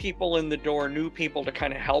enough people in the door, new people, to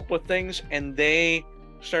kind of help with things, and they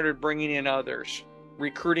started bringing in others,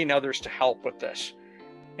 recruiting others to help with this.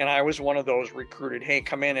 And I was one of those recruited. Hey,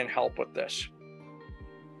 come in and help with this.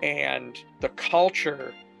 And the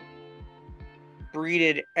culture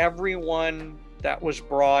breeded everyone that was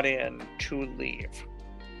brought in to leave.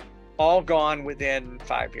 All gone within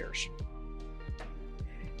 5 years.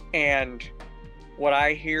 And what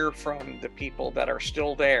I hear from the people that are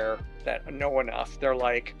still there that know enough, they're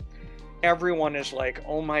like, everyone is like,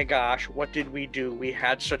 oh my gosh, what did we do? We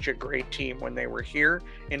had such a great team when they were here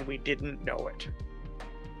and we didn't know it.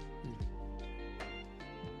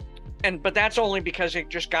 But that's only because it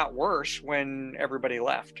just got worse when everybody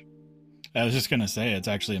left. I was just going to say, it's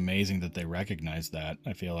actually amazing that they recognize that.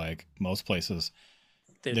 I feel like most places,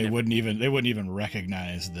 they wouldn't even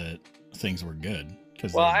recognize that things were good.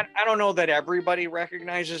 Well, I don't know that everybody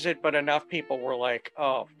recognizes it, but enough people were like,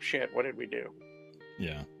 oh shit, what did we do?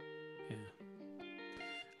 Yeah.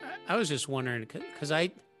 I was just wondering, because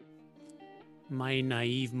my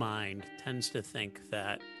naive mind tends to think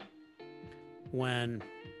that when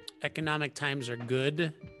economic times are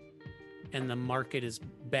good and the market is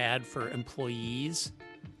bad for employees,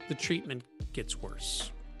 the treatment gets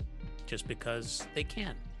worse just because they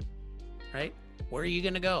can, right? Where are you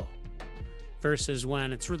going to go? Versus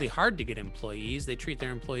when it's really hard to get employees, they treat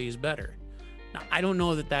their employees better. Now, I don't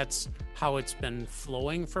know that that's how it's been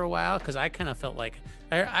flowing for a while, because I kind of felt like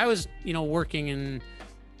I was, working in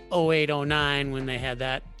 08, 09 when they had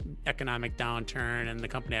that economic downturn, and the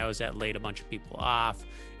company I was at laid a bunch of people off.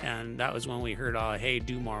 And that was when we heard, hey,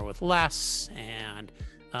 do more with less. And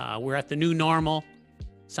we're at the new normal.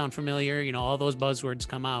 Sound familiar? All those buzzwords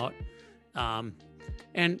come out.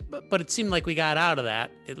 But it seemed like we got out of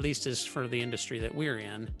that, at least as for the industry that we're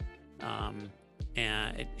in.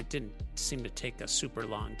 And it didn't seem to take a super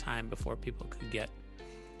long time before people could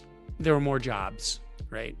there were more jobs,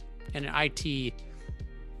 right? And in IT,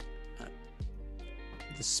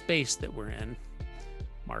 the space that we're in,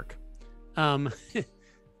 Mark,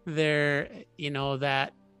 there,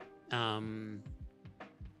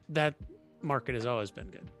 that market has always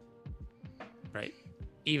been good, right?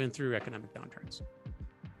 Even through economic downturns.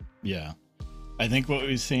 Yeah. I think what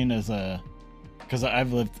we've seen is because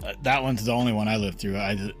I've lived, that one's the only one I lived through.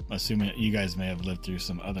 I assume you guys may have lived through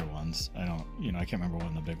some other ones. I can't remember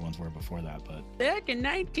when the big ones were before that, but back in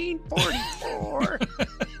 1944.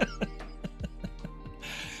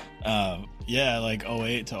 Yeah, like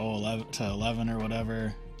 08 to 11 or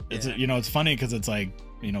whatever. It's it's funny because it's like,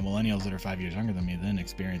 millennials that are 5 years younger than me didn't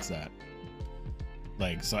experience that.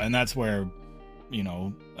 Like, so, and that's where,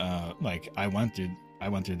 like I went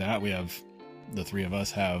through that. We have, the three of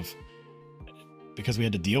us have, because we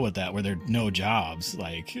had to deal with that where there are no jobs.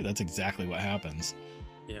 Like, that's exactly what happens.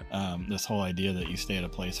 Yeah. This whole idea that you stay at a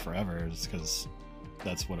place forever is because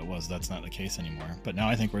that's what it was. That's not the case anymore. But now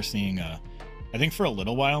I think we're seeing, I think for a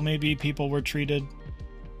little while, maybe people were treated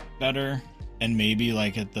better. And maybe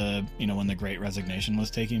like at the, when the Great Resignation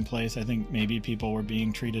was taking place, I think maybe people were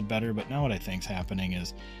being treated better. But now what I think's happening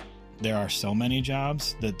is there are so many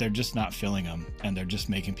jobs that they're just not filling them, and they're just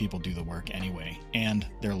making people do the work anyway. And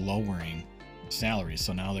they're lowering salaries.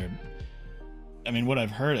 So now what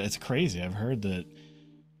I've heard, it's crazy. I've heard that,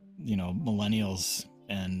 millennials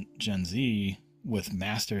and Gen Z with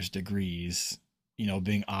master's degrees,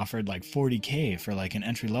 being offered like $40K for like an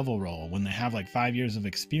entry level role when they have like 5 years of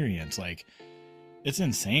experience. Like, it's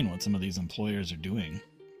insane what some of these employers are doing.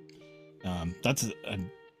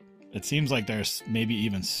 It seems like there's maybe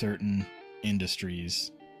even certain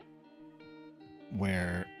industries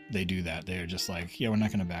where they do that. They're just like, yeah, we're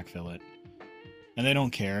not going to backfill it. And they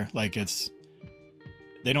don't care. Like,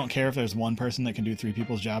 they don't care if there's one person that can do three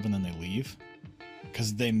people's job and then they leave,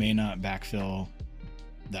 because they may not backfill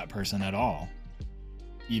that person at all.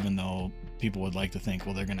 Even though people would like to think,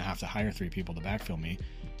 well, they're going to have to hire three people to backfill me.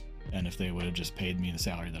 And if they would have just paid me the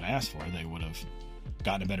salary that I asked for, they would have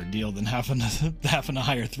gotten a better deal than having to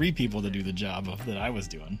hire three people to do the job that I was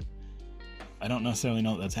doing. I don't necessarily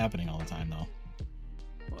know that's happening all the time, though.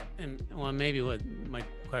 Well, maybe what my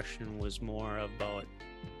question was more about,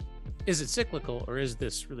 is it cyclical or is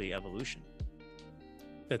this really evolution?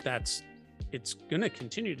 It's going to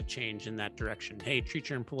continue to change in that direction. Hey, treat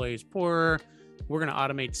your employees poorer. We're going to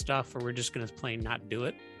automate stuff, or we're just going to plain not do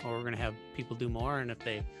it, or we're going to have people do more. And if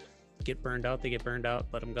they get burned out, they get burned out.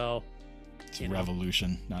 Let them go. It's a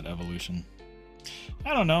revolution, not evolution.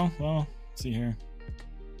 I don't know. Well, let's see here.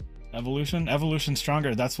 Evolution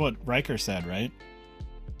stronger. That's what Riker said, right?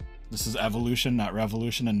 This is evolution, not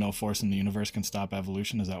revolution, and no force in the universe can stop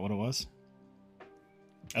evolution. Is that what it was?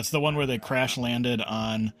 That's the one where they crash landed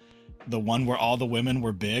on the one where all the women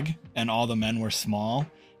were big and all the men were small.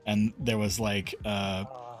 And there was like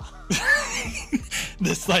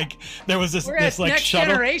this like there was this We're this at like Next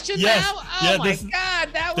shuttle. Generation Yes. now? Oh Yeah, my god,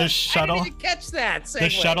 that was shuttle, I didn't even catch that. The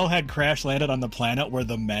shuttle had crash landed on the planet where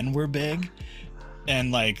the men were big,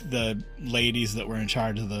 and like the ladies that were in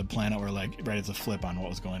charge of the planet were like ready to flip on what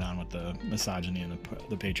was going on with the misogyny and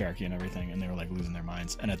the patriarchy and everything, and they were like losing their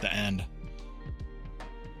minds. And at the end,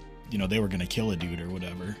 they were gonna kill a dude or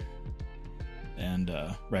whatever. And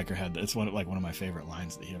Riker had, it's one of my favorite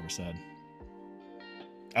lines that he ever said.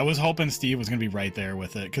 I was hoping Steve was going to be right there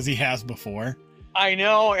with it, because he has before. I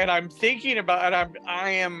know, and I'm thinking about it.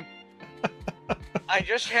 I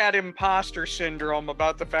just had imposter syndrome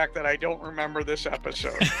about the fact that I don't remember this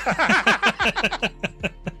episode.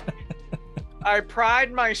 I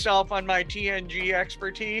pride myself on my TNG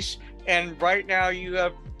expertise, and right now you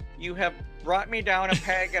have brought me down a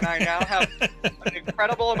peg, and I now have an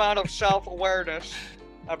incredible amount of self-awareness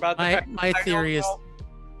about the fact my theory is.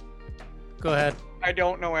 Go ahead. I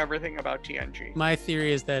don't know everything about TNG. My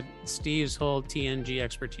theory is that Steve's whole TNG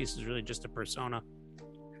expertise is really just a persona.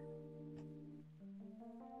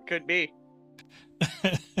 Could be.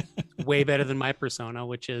 Way better than my persona,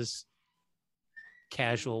 which is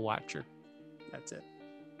casual watcher. That's it.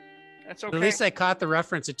 That's okay. But at least I caught the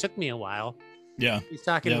reference. It took me a while. Yeah. He's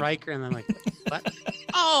talking Riker, and I'm like, what?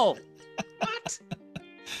 Oh, what?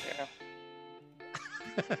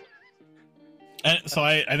 Yeah. And so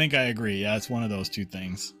I think I agree. Yeah, it's one of those two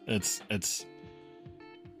things. It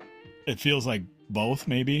feels like both,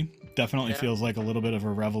 maybe. Definitely feels like a little bit of a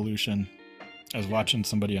revolution. I was watching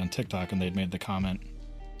somebody on TikTok, and they'd made the comment.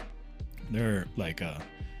 They're like,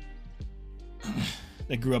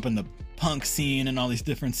 they grew up in the punk scene and all these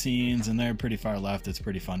different scenes, and they're pretty far left. It's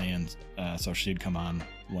pretty funny. And so she'd come on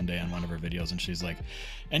one day on one of her videos, and she's like,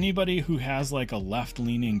 anybody who has like a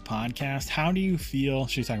left-leaning podcast, how do you feel?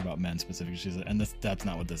 She's talking about men specifically. She's like, and that's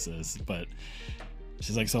not what this is, but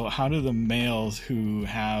She's like, so how do the males who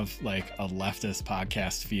have like a leftist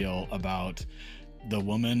podcast feel about the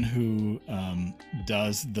woman who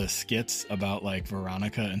does the skits about like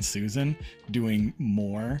Veronica and Susan doing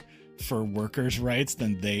more for workers' rights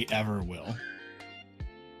than they ever will?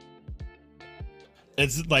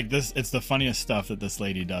 It's like this. It's the funniest stuff that this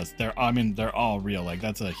lady does. They're all real. Like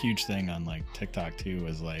that's a huge thing on like TikTok too,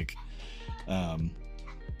 is like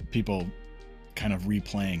people kind of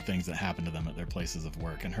replaying things that happen to them at their places of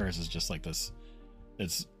work, and hers is just like this.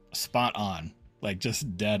 It's spot on, like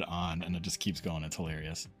just dead on, and it just keeps going. It's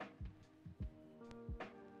hilarious.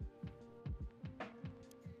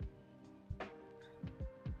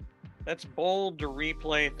 That's bold to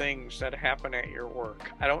replay things that happen at your work.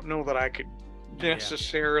 I don't know that I could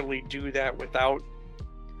necessarily do that without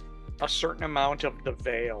a certain amount of the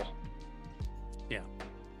veil. Yeah.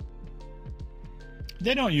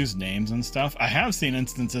 They don't use names and stuff. I have seen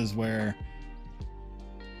instances where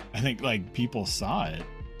I think like people saw it.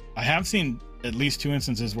 I have seen at least 2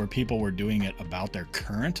 instances where people were doing it about their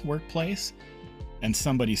current workplace and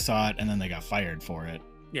somebody saw it and then they got fired for it.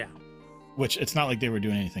 Yeah. Which it's not like they were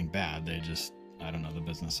doing anything bad. They just, I don't know, the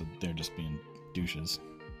business, they're just being douches.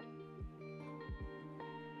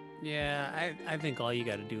 Yeah, I think all you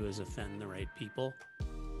got to do is offend the right people,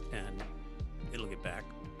 and it'll get back.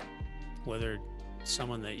 Whether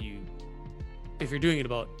someone that if you're doing it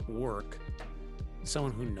about work,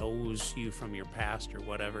 someone who knows you from your past or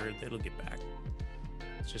whatever, it'll get back.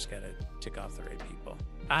 It's just got to tick off the right people.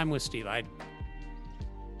 I'm with Steve.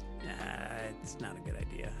 It's not a good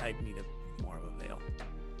idea. I need more of a veil.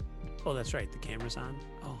 Oh, that's right. The camera's on.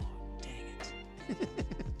 Oh, dang it.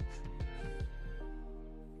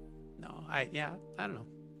 No, I don't know.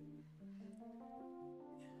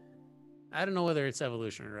 I don't know whether it's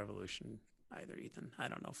evolution or revolution either, Ethan. I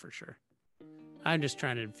don't know for sure. I'm just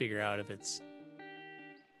trying to figure out if is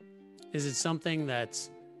it something that's,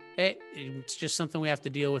 hey, it's just something we have to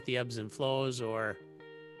deal with the ebbs and flows, or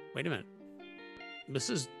wait a minute, this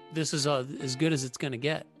is as good as it's going to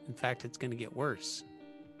get. In fact, it's going to get worse.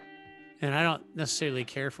 And I don't necessarily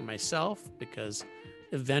care for myself, because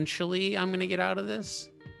eventually I'm going to get out of this.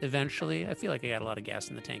 Eventually, I feel like I got a lot of gas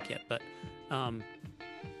in the tank yet, but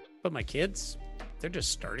my kids, they're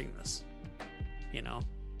just starting this, you know.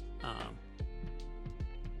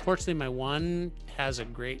 Fortunately, my one has a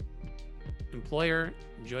great employer,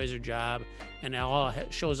 enjoys her job, and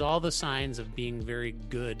shows all the signs of being very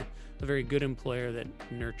good, a very good employer that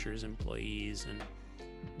nurtures employees and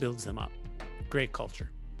builds them up. Great culture.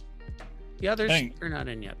 The others are not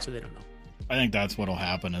in yet, so they don't know. I think that's what'll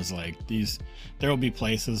happen is like there will be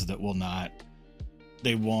places that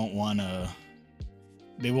they will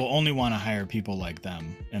only want to hire people like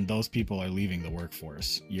them, and those people are leaving the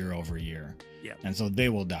workforce year over year. Yeah. And so they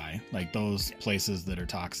will die. Like those places that are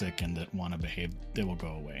toxic and that want to behave, they will go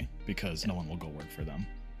away because no one will go work for them.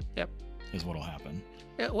 Yep. Is what'll happen.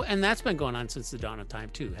 Yeah, well, and that's been going on since the dawn of time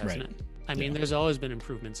too, hasn't it? I mean, there's always been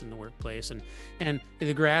improvements in the workplace, and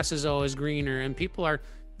the grass is always greener, and people are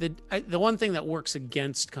the one thing that works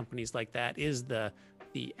against companies like that is the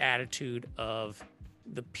attitude of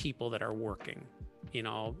the people that are working. You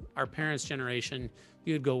know, our parents' generation,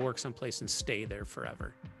 you'd go work someplace and stay there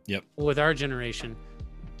forever. Yep. With our generation,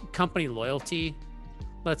 company loyalty,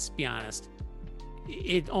 let's be honest,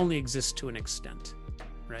 it only exists to an extent,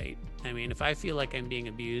 right? I mean, if I feel like I'm being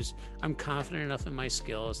abused, I'm confident enough in my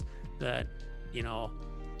skills that, you know,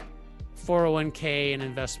 401k and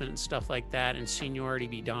investment and stuff like that and seniority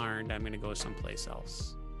be darned, I'm going to go someplace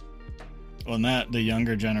else. Well, and that the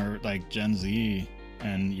younger like Gen Z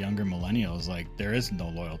and younger millennials, like there is no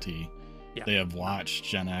loyalty. Yeah. They have watched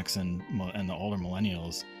Gen X and the older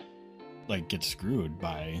millennials like get screwed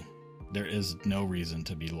by. There is no reason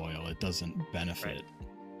to be loyal. It doesn't benefit. Right.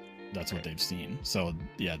 That's what they've seen. So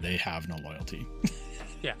yeah, they have no loyalty.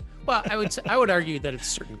 Yeah. Well, I would argue that it's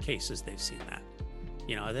certain cases they've seen that.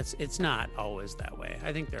 You know, it's not always that way.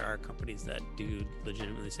 I think there are companies that do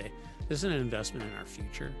legitimately say this is an investment in our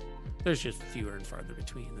future. There's just fewer and farther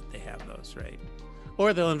between that they have those, right?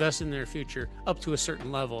 Or they'll invest in their future up to a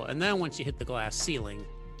certain level, and then once you hit the glass ceiling,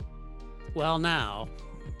 well, now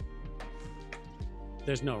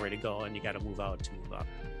there's nowhere to go, and you got to move out to move up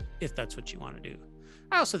if that's what you want to do.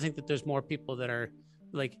 I also think that there's more people that are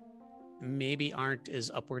like maybe aren't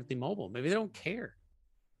as upwardly mobile. Maybe they don't care.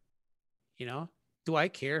 You know, do I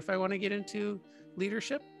care if I want to get into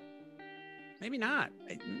leadership? Maybe not.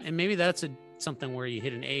 And maybe that's something where you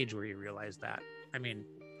hit an age where you realize that. I mean,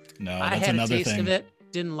 no, I that's had another a taste thing. of it,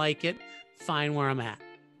 didn't like it, fine where I'm at.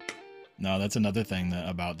 No, that's another thing that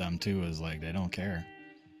about them too is like they don't care.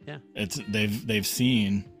 Yeah. It's they've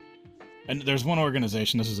seen, And there's one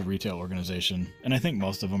organization, this is a retail organization, and I think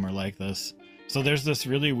most of them are like this. So there's this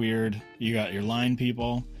really weird, you got your line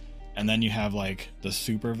people, and then you have like the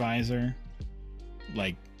supervisor,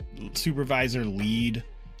 like supervisor lead,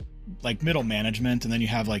 like middle management, and then you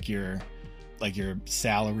have like your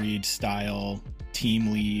salaried style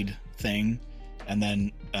team lead thing, and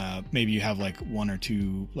then maybe you have like one or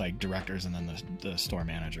two like directors, and then the store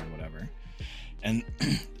manager or whatever. And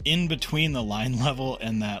in between the line level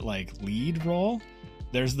and that like lead role,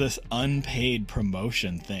 there's this unpaid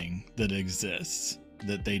promotion thing that exists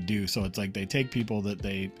that they do. So it's like they take people that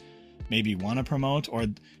they maybe want to promote, or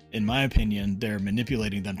in my opinion, they're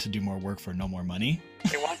manipulating them to do more work for no more money.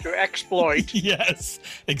 They want to exploit. Yes,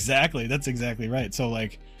 exactly. That's exactly right. So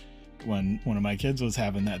like when one of my kids was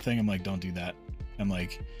having that thing, I'm like, don't do that. I'm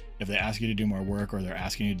like, if they ask you to do more work, or they're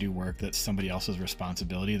asking you to do work that's somebody else's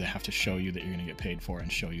responsibility, they have to show you that you're going to get paid for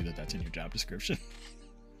and show you that that's in your job description.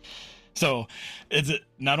 So it's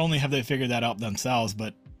not only have they figured that out themselves,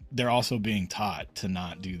 but they're also being taught to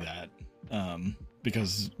not do that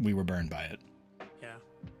because we were burned by it. Yeah.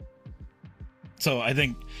 So I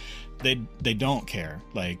think they don't care.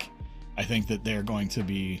 Like, I think that they're going to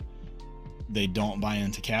be, they don't buy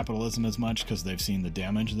into capitalism as much because they've seen the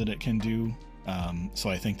damage that it can do. So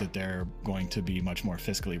I think that they're going to be much more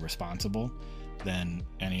fiscally responsible than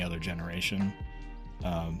any other generation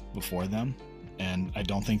before them. And I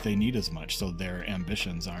don't think they need as much. So their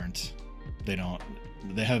ambitions aren't, they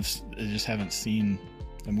just haven't seen,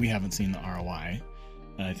 and we haven't seen the ROI.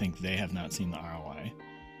 And I think they have not seen the ROI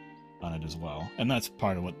on it as well. And that's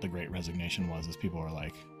part of what the Great Resignation was, is people were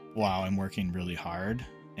like, wow, I'm working really hard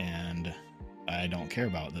and I don't care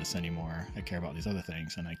about this anymore. I care about these other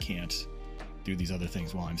things, and I can't do these other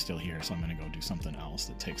things while I'm still here. So I'm going to go do something else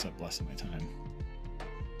that takes up less of my time.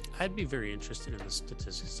 I'd be very interested in the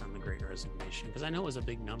statistics on the Great Resignation, because I know it was a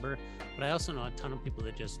big number, but I also know a ton of people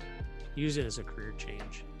that just use it as a career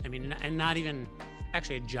change. I mean, and not even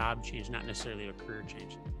actually a job change, not necessarily a career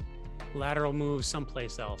change. Lateral move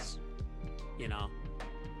someplace else, you know,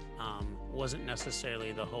 wasn't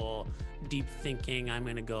necessarily the whole deep thinking, I'm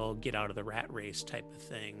going to go get out of the rat race type of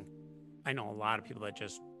thing. I know a lot of people that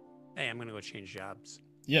just, hey, I'm going to go change jobs.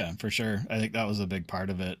 Yeah, for sure. I think that was a big part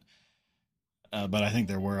of it. But I think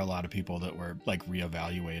there were a lot of people that were like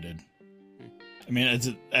reevaluated. I mean, it's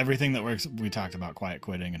everything that works. We talked about quiet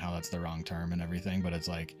quitting and how that's the wrong term and everything, but it's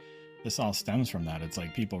like, this all stems from that. It's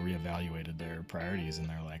like people reevaluated their priorities and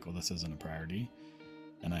they're like, well, this isn't a priority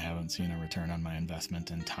and I haven't seen a return on my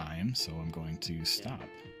investment in time. So I'm going to stop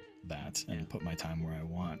that and put my time where I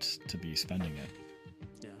want to be spending it.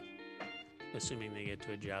 Yeah. Assuming they get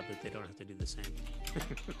to a job that they don't have to do the same.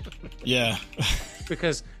 Yeah.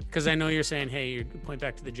 because I know you're saying, hey, you point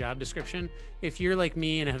back to the job description. If you're like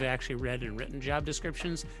me and have actually read and written job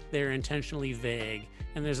descriptions, they're intentionally vague.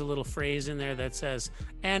 And there's a little phrase in there that says,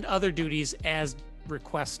 and other duties as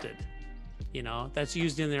requested. You know, that's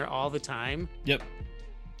used in there all the time. Yep.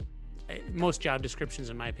 Most job descriptions,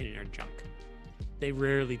 in my opinion, are junk. They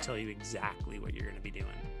rarely tell you exactly what you're going to be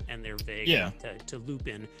doing. And they're vague enough to loop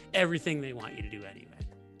in everything they want you to do anyway.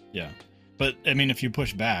 Yeah. But I mean, if you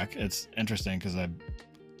push back, it's interesting because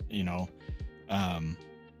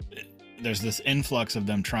there's this influx of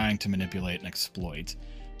them trying to manipulate and exploit.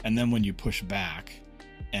 And then when you push back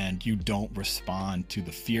and you don't respond to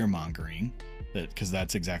the fear mongering, because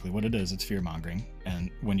that's exactly what it is, it's fear mongering.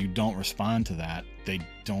 And when you don't respond to that, they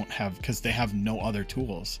have no other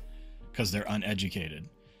tools because they're uneducated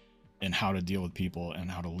in how to deal with people and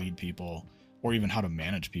how to lead people, or even how to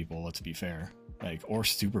manage people, let's be fair, like, or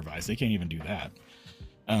supervise. They can't even do that.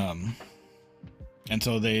 And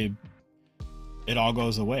so it all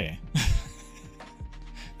goes away.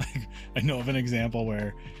 Like, I know of an example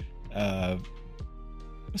where,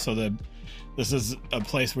 this is a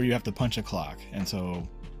place where you have to punch a clock. And so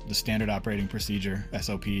the standard operating procedure,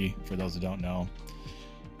 SOP, for those that don't know,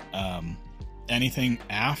 anything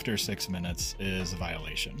after 6 minutes is a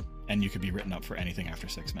violation, and you could be written up for anything after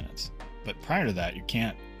 6 minutes. But prior to that, you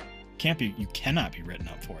cannot be written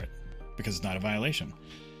up for it because it's not a violation.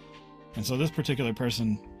 And so this particular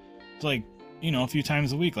person, it's like, a few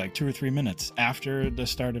times a week, like 2 or 3 minutes after the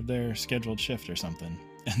start of their scheduled shift or something.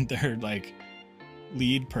 And their like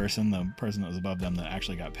lead person, the person that was above them that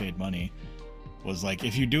actually got paid money, was like,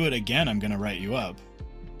 if you do it again, I'm going to write you up.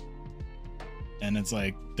 And it's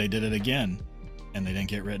like, they did it again and they didn't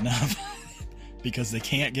get written up because they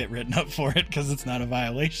can't get written up for it because it's not a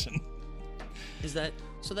violation. Is that,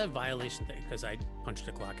 so that violation thing, because I punched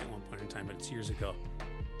a clock at one point in time, but it's years ago.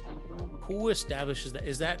 Who establishes that?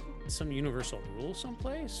 Is that some universal rule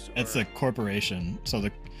someplace? It's or- a corporation, so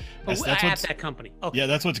that's at what's that company. Okay. yeah,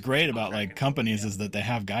 that's what's great about Okay. like companies Yeah. is that they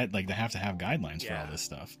have they have to have guidelines for all Yeah. this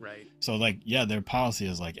stuff. Right. So like, yeah, their policy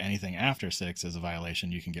is like anything after 6 is a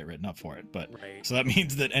violation, you can get written up for it. But Right. so that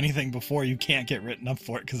means that anything before you can't get written up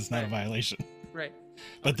for it because it's not a Right. violation. Right.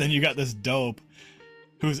 But then you got this dope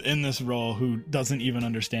who's in this role who doesn't even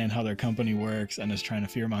understand how their company works and is trying to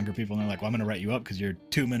fearmonger people. And they're like, well, I'm going to write you up because you're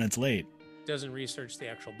 2 minutes late. Doesn't research the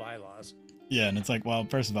actual bylaws. Yeah. And it's like, well,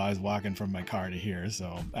 first of all, I was walking from my car to here,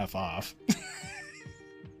 so F off.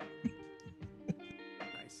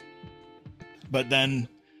 Nice. But then,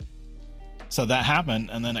 so that happened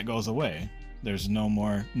and then it goes away. There's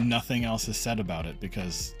nothing else is said about it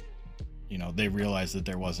because, you know, they realized that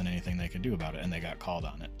there wasn't anything they could do about it and they got called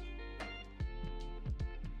on it.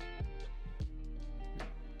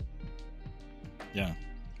 Yeah.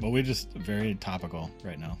 Well, we're just very topical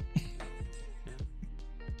right now.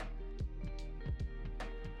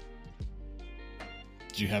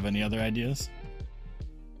 Do you have any other ideas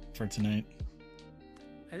for tonight?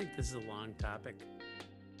 I think this is a long topic.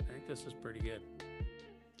 I think this was pretty good.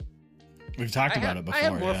 We've talked about it before. I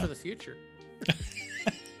have more yeah. for the future.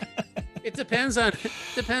 It depends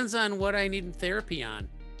on what I need in therapy on.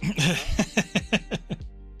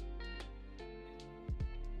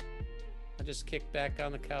 I'll just kick back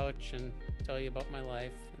on the couch and tell you about my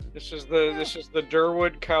life. This is the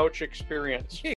Durwood couch experience.